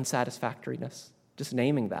and unsatisfactoriness. Just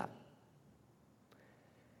naming that.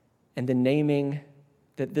 And then naming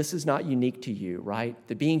that this is not unique to you, right?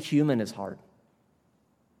 That being human is hard.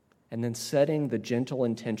 And then setting the gentle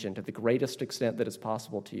intention to the greatest extent that is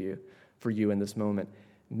possible to you, for you in this moment.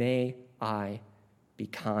 May I be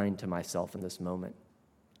kind to myself in this moment.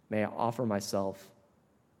 May I offer myself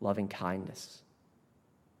loving kindness.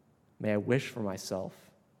 May I wish for myself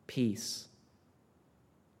peace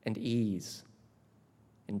and ease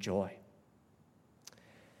and joy.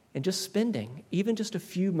 And just spending even just a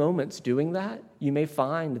few moments doing that, you may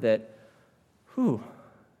find that,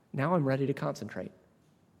 now I'm ready to concentrate.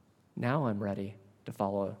 Now I'm ready to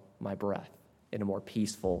follow my breath in a more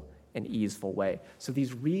peaceful and easeful way. So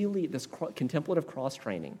this contemplative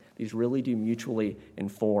cross-training, these really do mutually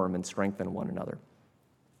inform and strengthen one another.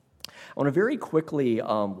 I want to very quickly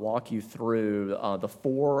walk you through the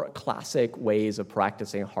 4 classic ways of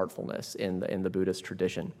practicing heartfulness in the Buddhist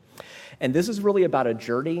tradition. And this is really about a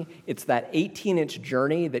journey. It's that 18-inch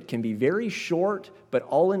journey that can be very short, but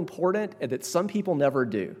all important, and that some people never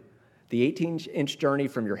do. The 18-inch journey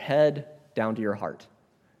from your head down to your heart.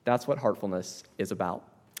 That's what heartfulness is about.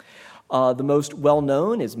 The most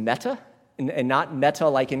well-known is metta. And not metta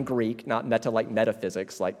like in Greek, not metta like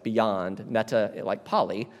metaphysics, like beyond, metta like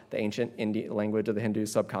Pali, the ancient Indian language of the Hindu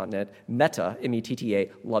subcontinent, metta, M-E-T-T-A,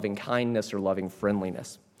 loving kindness or loving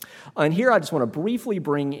friendliness. And here I just want to briefly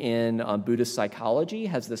bring in Buddhist psychology,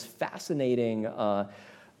 has this fascinating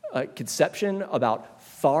conception about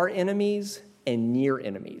far enemies and near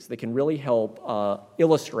enemies that can really help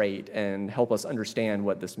illustrate and help us understand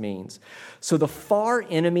what this means. So the far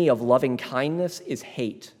enemy of loving kindness is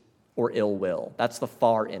hate, or ill will. That's the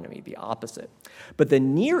far enemy, the opposite. But the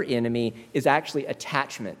near enemy is actually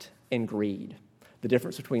attachment and greed. The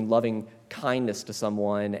difference between loving kindness to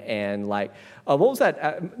someone and what was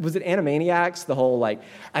that? Was it Animaniacs? The whole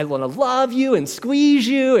I want to love you and squeeze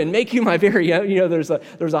you and make you my very own. There's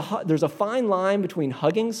a fine line between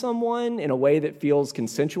hugging someone in a way that feels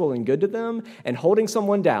consensual and good to them and holding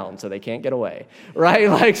someone down so they can't get away,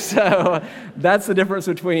 right? So that's the difference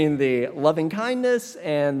between the loving kindness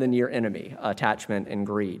and the near enemy, attachment and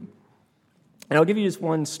greed. And I'll give you just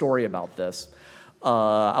one story about this.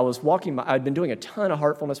 I'd been doing a ton of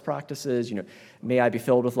heartfulness practices, may I be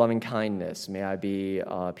filled with loving kindness, may I be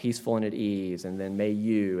peaceful and at ease, and then may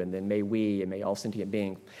you, and then may we, and may all sentient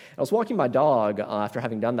beings. I was walking my dog after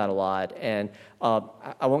having done that a lot, and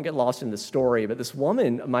I won't get lost in this story, but this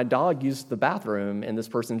woman, my dog used the bathroom in this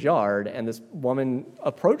person's yard, and this woman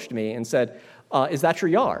approached me and said, is that your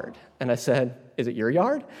yard? And I said, is it your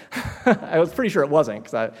yard? I was pretty sure it wasn't,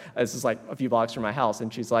 because this is a few blocks from my house.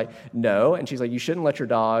 And she's like, no. And she's like, you shouldn't let your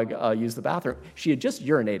dog use the bathroom. She had just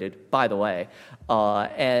urinated, by the way.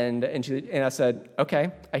 And I said,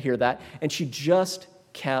 okay, I hear that. And she just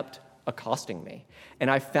kept accosting me. And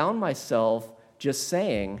I found myself just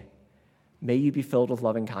saying, may you be filled with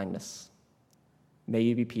loving kindness. May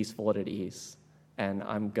you be peaceful and at ease. And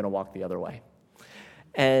I'm going to walk the other way.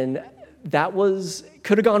 And that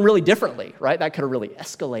could have gone really differently, right? That could have really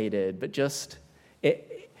escalated, but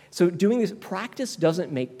so doing this, practice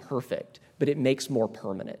doesn't make perfect, but it makes more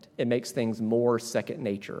permanent. It makes things more second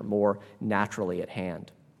nature, more naturally at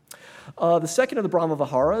hand. The second of the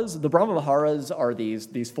Brahmaviharas are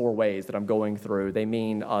these four ways that I'm going through. They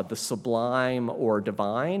mean the sublime or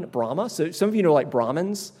divine, Brahma. So some of you know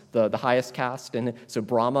Brahmins, the highest caste. And so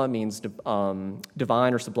Brahma means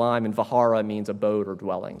divine or sublime, and Vihara means abode or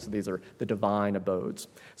dwelling. So these are the divine abodes.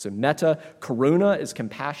 So metta, karuna is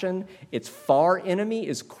compassion. Its far enemy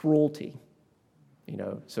is cruelty.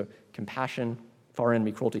 So compassion, far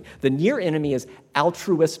enemy, cruelty. The near enemy is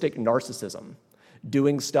altruistic narcissism.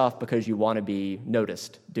 Doing stuff because you want to be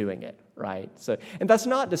noticed doing it, right? So, and that's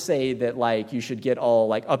not to say that you should get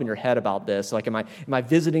all up in your head about this. Am I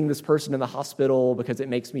visiting this person in the hospital because it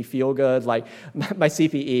makes me feel good? My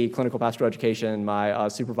CPE, clinical pastoral education, my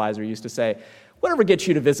supervisor used to say, whatever gets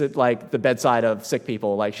you to visit the bedside of sick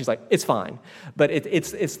people, she's like, it's fine. But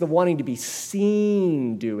it's the wanting to be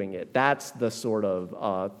seen doing it. That's the sort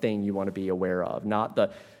of thing you want to be aware of, not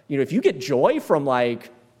if you get joy from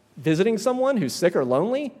visiting someone who's sick or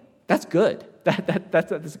lonely, that's good.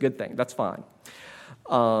 That's a good thing. That's fine.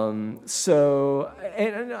 So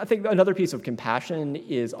I think another piece of compassion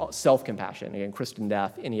is self-compassion. Again, Kristen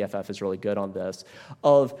Neff, NEFF, is really good on this,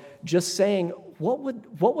 of just saying, what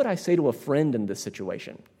would I say to a friend in this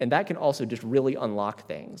situation? And that can also just really unlock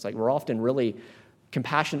things. We're often really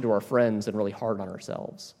compassionate to our friends and really hard on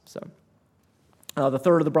ourselves. So. The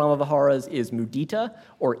third of the Brahmaviharas is mudita,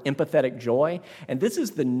 or empathetic joy. And this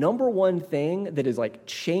is the number one thing that has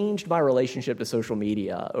changed my relationship to social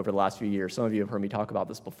media over the last few years. Some of you have heard me talk about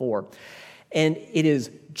this before. And it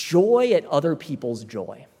is joy at other people's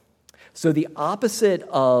joy. So the opposite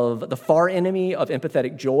of the far enemy of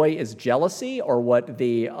empathetic joy is jealousy, or what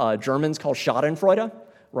the Germans call Schadenfreude,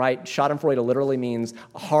 right? Schadenfreude literally means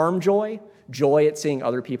harm joy at seeing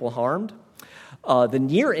other people harmed. The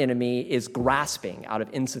near enemy is grasping out of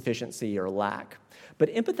insufficiency or lack. But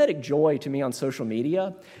empathetic joy to me on social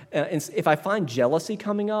media, if I find jealousy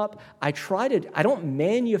coming up, I don't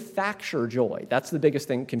manufacture joy. That's the biggest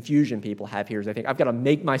confusion people have here is they think, I've got to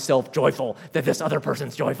make myself joyful that this other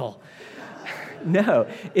person's joyful. No,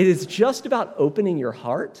 it is just about opening your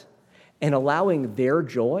heart and allowing their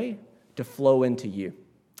joy to flow into you.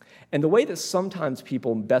 And the way that sometimes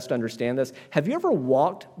people best understand this, have you ever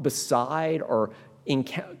walked beside or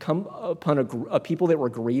come upon a people that were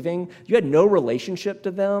grieving? You had no relationship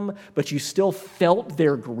to them, but you still felt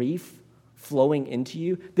their grief flowing into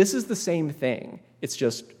you. This is the same thing. It's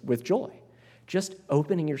just with joy. Just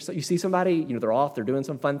opening yourself. You see somebody, they're off, they're doing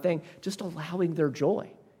some fun thing, just allowing their joy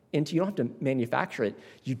into. You don't have to manufacture it.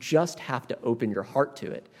 You just have to open your heart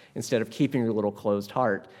to it instead of keeping your little closed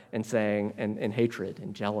heart and saying, and hatred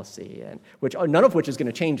and jealousy, and none of which is going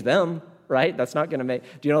to change them, right? That's not going to make.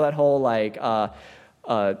 Do you know that whole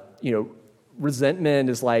resentment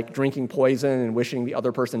is like drinking poison and wishing the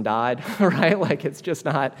other person died, right? It's just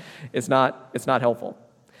not. It's not helpful.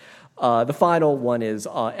 The final one is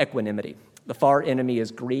equanimity. The far enemy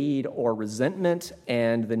is greed or resentment,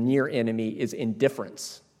 and the near enemy is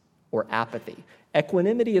indifference or apathy.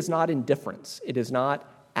 Equanimity is not indifference. It is not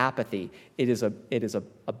apathy. It is a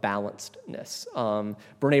balancedness.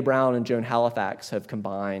 Brene Brown and Joan Halifax have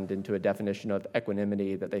combined into a definition of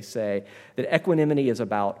equanimity that they say that equanimity is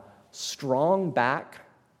about strong back,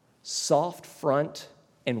 soft front,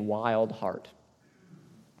 and wild heart.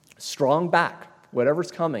 Strong back,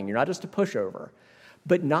 whatever's coming. You're not just a pushover,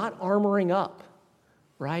 but not armoring up,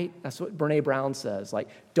 right? That's what Brene Brown says. Like,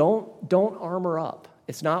 don't armor up.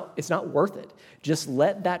 It's not worth it. Just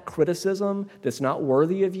let that criticism that's not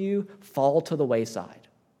worthy of you fall to the wayside,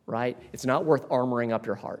 right? It's not worth armoring up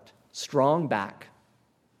your heart. Strong back,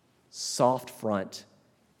 soft front,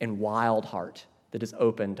 and wild heart that is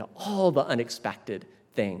open to all the unexpected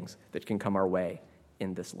things that can come our way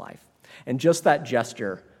in this life. And just that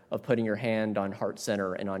gesture of putting your hand on heart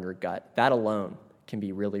center and on your gut, that alone can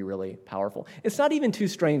be really, really powerful. It's not even too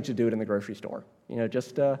strange to do it in the grocery store,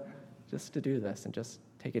 just to do this and just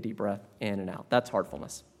take a deep breath in and out. That's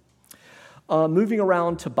heartfulness. Moving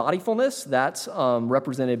around to bodyfulness, that's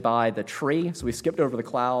represented by the tree. So we skipped over the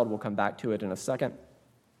cloud. We'll come back to it in a second.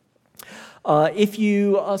 If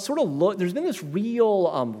you sort of look, there's been this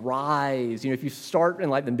real rise. If you start in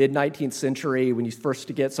like the mid-19th century, when you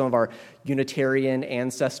first get some of our Unitarian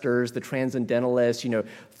ancestors, the Transcendentalists,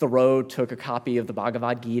 Thoreau took a copy of the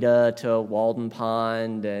Bhagavad Gita to Walden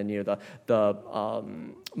Pond, and the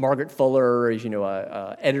Margaret Fuller is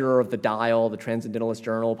editor of the Dial, the Transcendentalist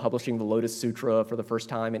Journal, publishing the Lotus Sutra for the first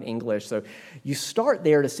time in English. So you start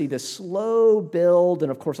there to see this slow build,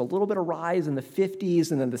 and of course a little bit of rise in the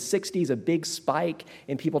 50s, and then the 60s, a big spike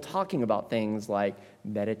in people talking about things like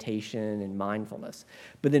meditation and mindfulness.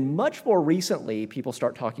 But then much more recently, people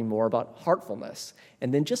start talking more about heartfulness.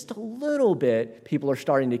 And then just a little bit, people are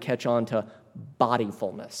starting to catch on to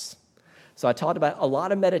bodyfulness. So I talked about a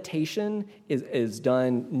lot of meditation is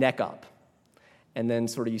done neck up. And then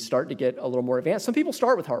sort of you start to get a little more advanced. Some people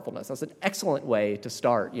start with heartfulness. That's an excellent way to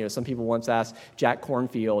start. Some people once asked Jack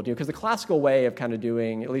Kornfield, because the classical way of kind of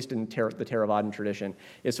doing, at least in the Theravadan tradition,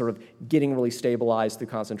 is sort of getting really stabilized through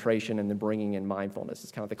concentration and then bringing in mindfulness.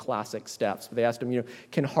 It's kind of the classic steps. But they asked him,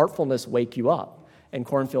 can heartfulness wake you up? And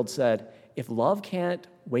Kornfield said, if love can't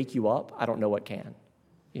wake you up, I don't know what can.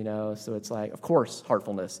 So it's like, of course,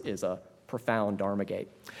 heartfulness is a profound Dharma gate.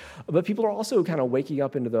 But people are also kind of waking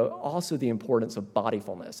up into the importance of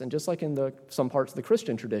bodyfulness. And just like in some parts of the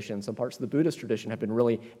Christian tradition, some parts of the Buddhist tradition have been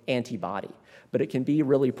really anti-body. But it can be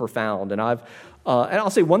really profound. And I'll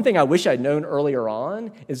say one thing I wish I'd known earlier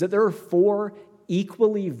on is that there are 4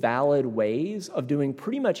 equally valid ways of doing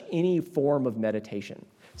pretty much any form of meditation.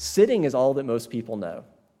 Sitting is all that most people know.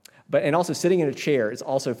 And also sitting in a chair is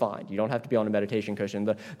also fine. You don't have to be on a meditation cushion.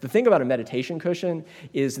 The thing about a meditation cushion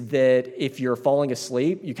is that if you're falling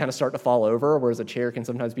asleep, you kind of start to fall over, whereas a chair can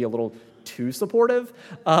sometimes be a little too supportive.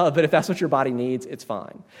 But if that's what your body needs, it's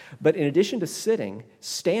fine. But in addition to sitting,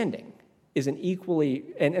 standing is an equally,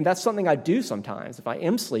 and that's something I do sometimes. If I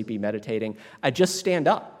am sleepy meditating, I just stand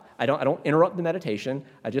up. I don't interrupt the meditation.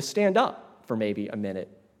 I just stand up for maybe a minute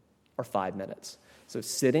or 5 minutes. So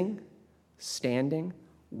sitting, standing,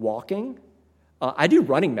 walking. I do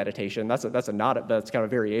running meditation. That's kind of a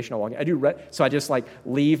variation on walking. So I just like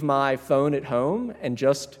leave my phone at home and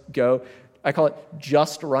just go. I call it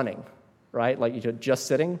just running, right? Like just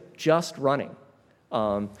sitting, just running.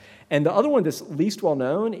 And the other one that's least well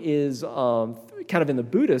known is kind of in the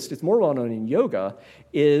Buddhist. It's more well known in yoga.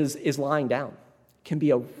 Is lying down. Can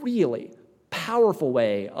be a really powerful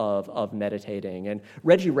way of meditating. And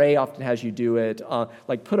Reggie Ray often has you do it,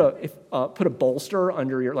 like put a bolster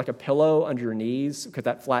under like a pillow under your knees, because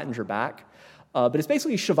that flattens your back. But it's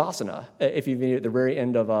basically Shavasana. If you're at the very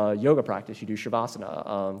end of a yoga practice, you do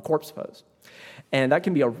Shavasana, corpse pose. And that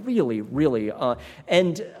can be a really, really,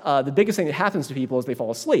 the biggest thing that happens to people is they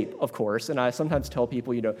fall asleep, of course. And I sometimes tell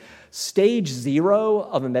people, stage 0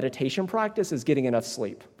 of a meditation practice is getting enough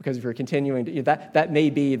sleep. Because if you're continuing to, that may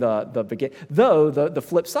be the begin. Though the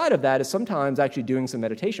flip side of that is sometimes actually doing some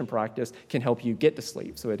meditation practice can help you get to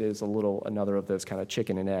sleep. So it is another of those kind of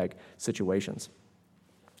chicken and egg situations.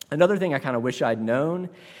 Another thing I kind of wish I'd known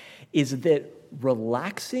is that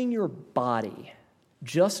relaxing your body,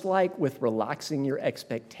 just like with relaxing your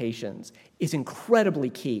expectations, is incredibly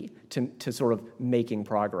key to sort of making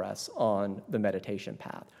progress on the meditation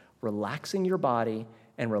path. Relaxing your body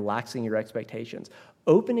and relaxing your expectations.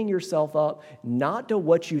 Opening yourself up not to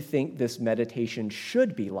what you think this meditation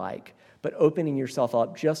should be like, but opening yourself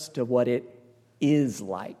up just to what it is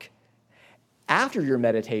like. After your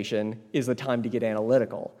meditation is the time to get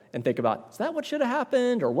analytical and think about, is that what should have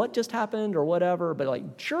happened, or what just happened, or whatever? But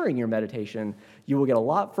like during your meditation, you will get a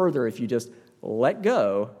lot further if you just let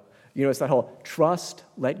go, It's that whole trust,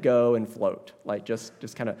 let go, and float. Like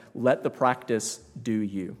just kind of let the practice do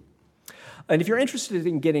you. And if you're interested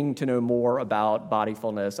in getting to know more about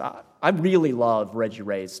bodyfulness, I really love Reggie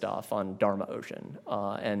Ray's stuff on Dharma Ocean.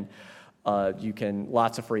 And you can,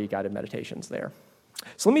 lots of free guided meditations there.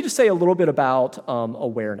 So let me just say a little bit about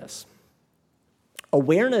awareness.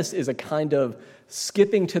 Awareness is a kind of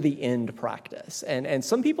skipping to the end practice. And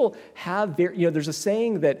some people have, there's a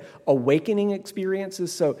saying that awakening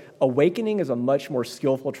experiences, so awakening is a much more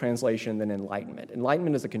skillful translation than enlightenment.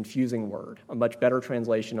 Enlightenment is a confusing word. A much better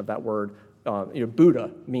translation of that word, Buddha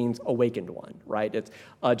means awakened one, right? It's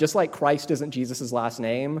just like Christ isn't Jesus' last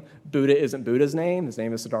name, Buddha isn't Buddha's name. His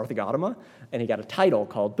name is Siddhartha Gautama, and he got a title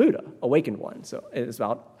called Buddha, awakened one. So it's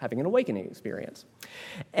about having an awakening experience.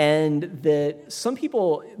 And that some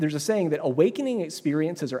people, there's a saying that awakening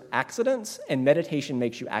experiences are accidents, and meditation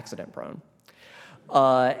makes you accident prone.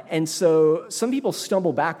 And so some people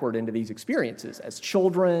stumble backward into these experiences. As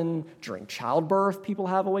children, during childbirth, people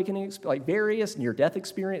have awakening, like various near-death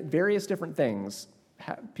experience, various different things.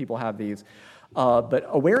 People have these. But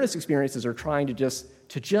awareness experiences are trying to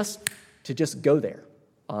just go there.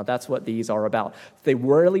 That's what these are about. They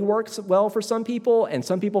really work well for some people, and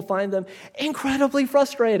some people find them incredibly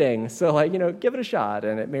frustrating. So, give it a shot,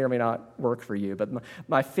 and it may or may not work for you. But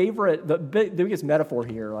my favorite, the biggest metaphor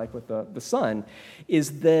here, like with the sun,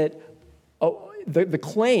 is that the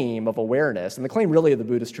claim of awareness, and the claim really of the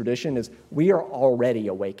Buddhist tradition, is we are already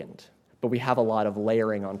awakened, but we have a lot of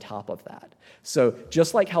layering on top of that. So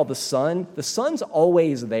just like how the sun's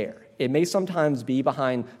always there. It may sometimes be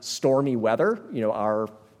behind stormy weather, our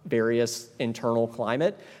various internal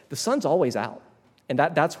climate. The sun's always out. And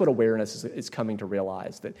that's what awareness is coming to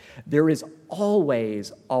realize, that there is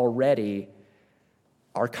always already,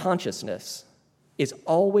 our consciousness is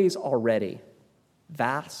always already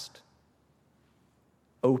vast,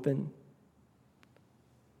 open,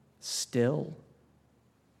 still,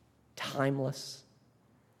 timeless,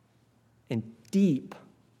 and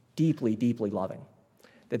deeply, deeply loving.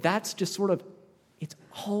 That's just sort of, it's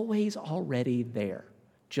always already there,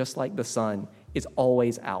 just like the sun is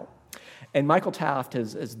always out. And Michael Taft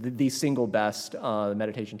is the single best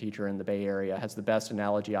meditation teacher in the Bay Area, has the best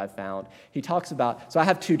analogy I've found. He talks about, so I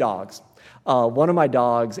have 2 dogs. One of my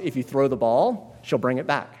dogs, if you throw the ball, she'll bring it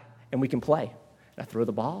back, and we can play. And I throw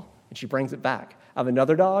the ball, and she brings it back. I have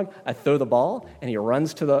another dog, I throw the ball, and he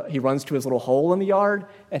runs to his little hole in the yard,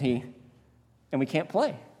 and we can't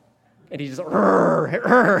play. And he just, you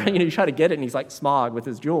try to get it, and he's like Smog with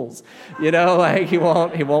his jewels, like he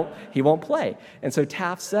won't play. And so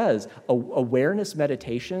Taft says, awareness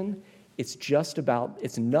meditation,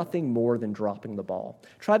 it's nothing more than dropping the ball.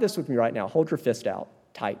 Try this with me right now. Hold your fist out,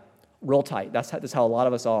 tight, real tight. That's how a lot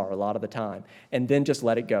of us are a lot of the time. And then just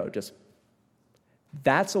let it go.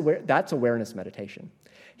 That's awareness meditation.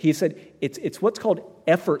 He said it's what's called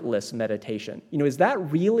effortless meditation. Is that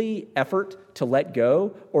really effort to let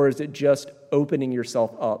go, or is it just opening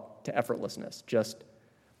yourself up to effortlessness? Just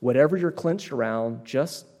whatever you're clenched around,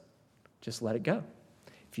 just let it go.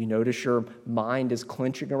 If you notice your mind is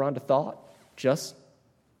clenching around a thought, just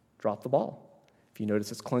drop the ball. If you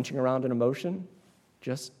notice it's clenching around an emotion,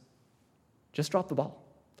 just drop the ball.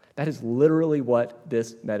 That is literally what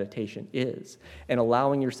this meditation is, and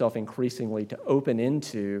allowing yourself increasingly to open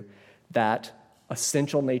into that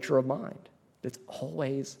essential nature of mind that's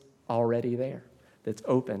always already there, that's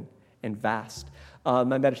open and vast. My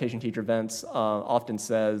meditation teacher, Vince, often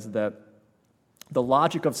says that the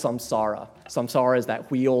logic of samsara is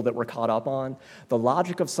that wheel that we're caught up on. The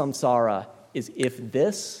logic of samsara is if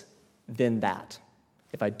this, then that.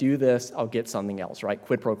 If I do this, I'll get something else, right?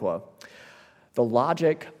 Quid pro quo. The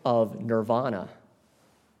logic of nirvana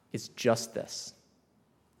is just this.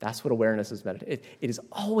 That's what awareness is meditation. It is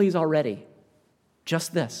always already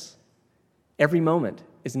just this. Every moment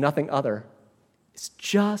is nothing other. It's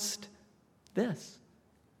just this.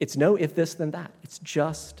 It's no if this, then that. It's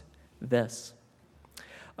just this.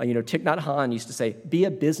 Thich Nhat Hanh used to say, be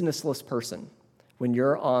a businessless person when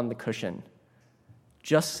you're on the cushion,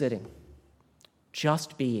 just sitting,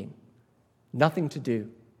 just being, nothing to do.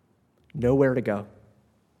 Nowhere to go.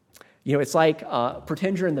 It's like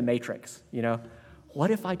pretend you're in the Matrix.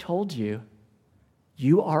 What if I told you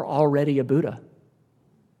you are already a Buddha?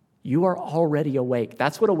 You are already awake.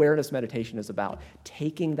 That's what awareness meditation is about.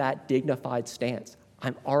 Taking that dignified stance.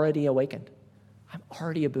 I'm already awakened. I'm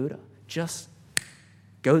already a Buddha. Just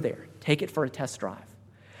go there. Take it for a test drive.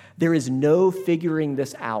 There is no figuring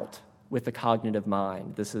this out with the cognitive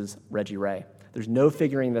mind. This is Reggie Ray. There's no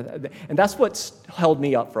figuring that, and that's what's held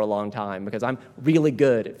me up for a long time because I'm really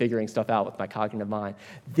good at figuring stuff out with my cognitive mind.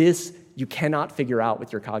 This you cannot figure out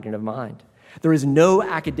with your cognitive mind. There is no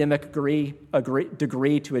academic degree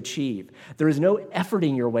to achieve. There is no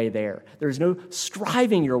efforting your way there. There is no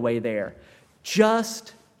striving your way there.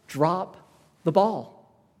 Just drop the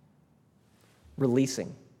ball.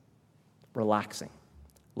 Releasing, relaxing,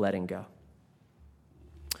 letting go.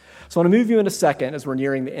 So I want to move you in a second as we're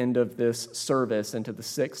nearing the end of this service into the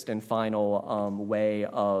sixth and final way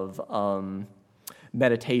of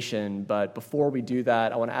meditation. But before we do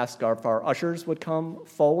that, I want to ask if our ushers would come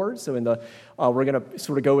forward. So we're going to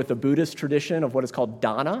sort of go with the Buddhist tradition of what is called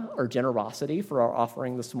dana, or generosity, for our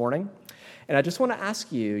offering this morning. And I just want to ask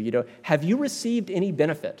you, have you received any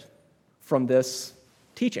benefit from this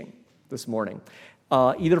teaching this morning?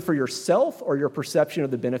 Either for yourself or your perception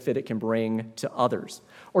of the benefit it can bring to others.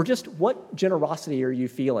 Or just what generosity are you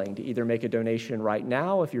feeling to either make a donation right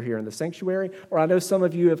now if you're here in the sanctuary, or I know some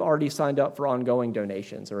of you have already signed up for ongoing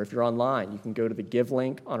donations, or if you're online, you can go to the Give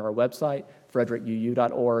link on our website,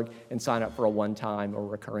 frederickuu.org, and sign up for a one-time or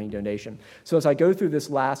recurring donation. So as I go through this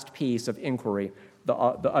last piece of inquiry, the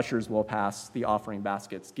ushers will pass the offering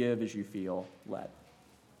baskets. Give as you feel led.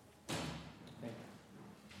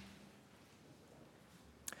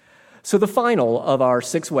 So the final of our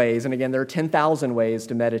 6 ways, and again, there are 10,000 ways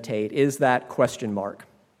to meditate, is that question mark.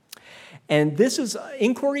 And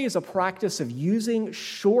inquiry is a practice of using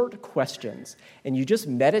short questions. And you just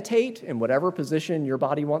meditate in whatever position your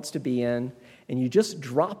body wants to be in, and you just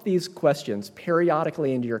drop these questions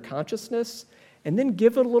periodically into your consciousness, and then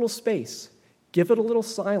give it a little space. Give it a little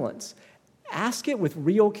silence. Ask it with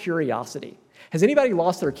real curiosity. Has anybody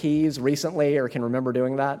lost their keys recently or can remember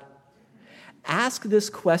doing that? Ask this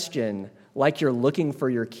question like you're looking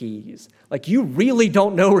for your keys. Like you really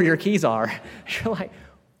don't know where your keys are. You're like,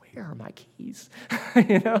 where are my keys?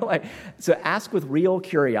 So ask with real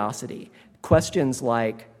curiosity. Questions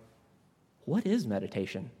like, what is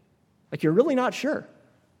meditation? Like you're really not sure.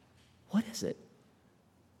 What is it?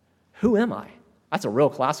 Who am I? That's a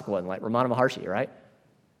real classic one, like Ramana Maharshi, right?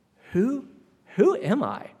 Who am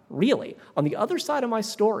I, really? On the other side of my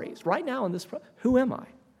stories, right now in this, who am I?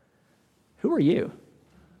 Who are you?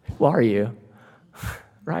 Who are you?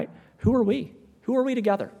 Right? Who are we? Who are we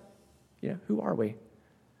together? Who are we?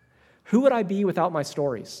 Who would I be without my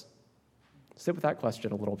stories? Sit with that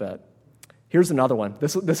question a little bit. Here's another one.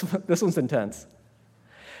 This one's intense.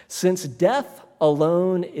 Since death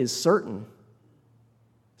alone is certain,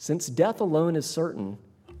 and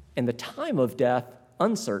the time of death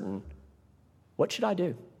uncertain, what should I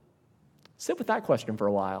do? Sit with that question for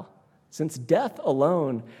a while. Since death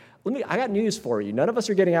alone, I got news for you. None of us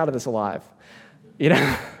are getting out of this alive.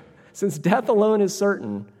 Since death alone is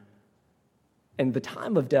certain and the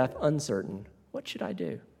time of death uncertain, what should I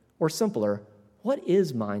do? Or simpler, what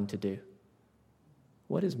is mine to do?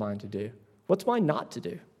 What is mine to do? What's mine not to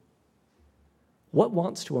do? What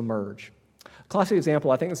wants to emerge? A classic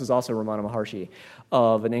example, I think this is also Ramana Maharshi,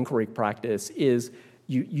 of an inquiry practice is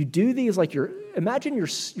you do these like imagine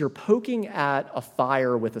you're poking at a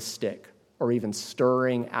fire with a stick, or even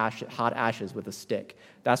stirring hot ashes with a stick.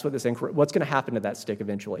 That's what what's going to happen to that stick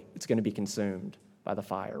eventually? It's going to be consumed by the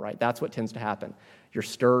fire, right? That's what tends to happen. You're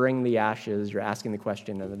stirring the ashes, you're asking the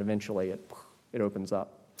question, and then eventually it opens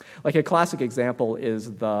up. Like a classic example is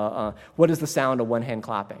what is the sound of one hand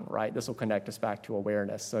clapping, right? This will connect us back to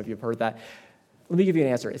awareness. So if you've heard that, let me give you an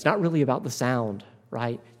answer. It's not really about the sound,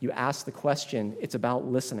 right? You ask the question, it's about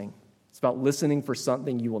listening. It's about listening for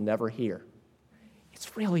something you will never hear.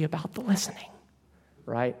 It's really about the listening,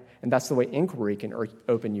 right? And that's the way inquiry can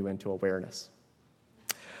open you into awareness.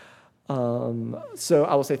 So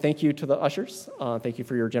I will say thank you to the ushers. Thank you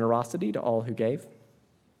for your generosity to all who gave.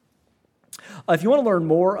 If you want to learn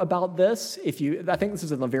more about this, I think this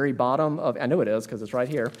is at the very bottom of, I know it is because it's right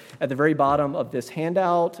here, at the very bottom of this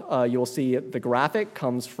handout, you'll see the graphic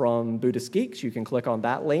comes from Buddhist Geeks. You can click on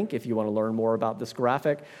that link if you want to learn more about this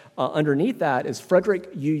graphic. Underneath that is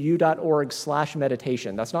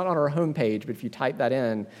frederickuu.org/meditation. That's not on our homepage, but if you type that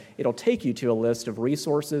in, it'll take you to a list of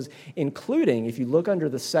resources, including, if you look under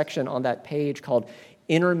the section on that page called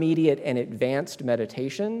Intermediate and Advanced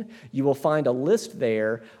Meditation, you will find a list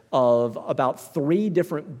there of about 3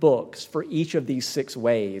 different books for each of these 6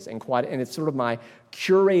 ways, and it's sort of my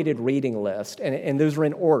curated reading list, and those are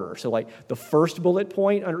in order. So like the first bullet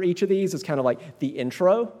point under each of these is kind of like the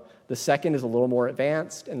intro, the second is a little more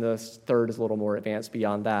advanced, and the third is a little more advanced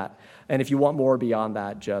beyond that. And if you want more beyond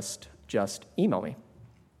that, just email me.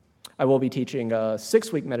 I will be teaching a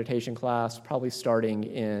 6-week meditation class, probably starting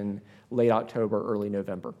in late October, early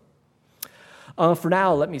November. For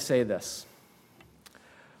now, let me say this.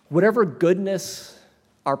 Whatever goodness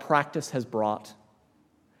our practice has brought,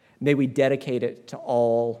 may we dedicate it to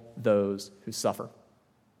all those who suffer.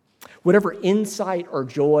 Whatever insight or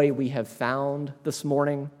joy we have found this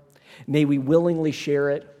morning, may we willingly share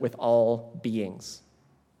it with all beings,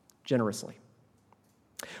 generously.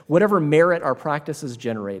 Whatever merit our practice has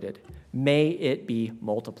generated, may it be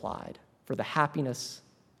multiplied for the happiness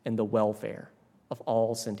and the welfare of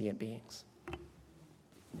all sentient beings.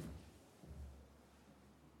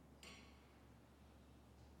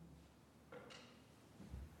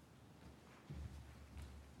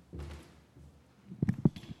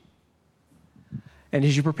 And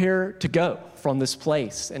as you prepare to go from this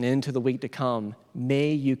place and into the week to come,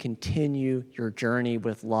 may you continue your journey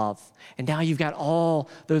with love. And now you've got all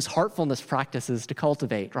those heartfulness practices to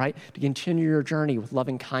cultivate, right? To continue your journey with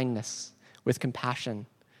loving kindness, with compassion,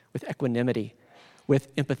 with equanimity,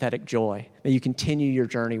 with empathetic joy. May you continue your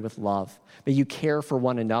journey with love. May you care for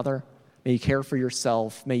one another. May you care for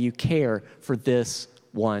yourself. May you care for this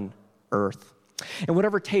one earth. And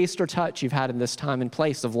whatever taste or touch you've had in this time and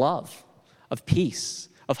place of love, of peace,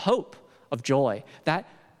 of hope, of joy, that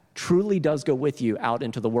truly does go with you out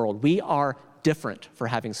into the world. We are different for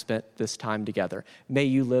having spent this time together. May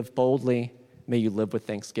you live boldly. May you live with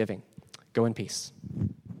thanksgiving. Go in peace.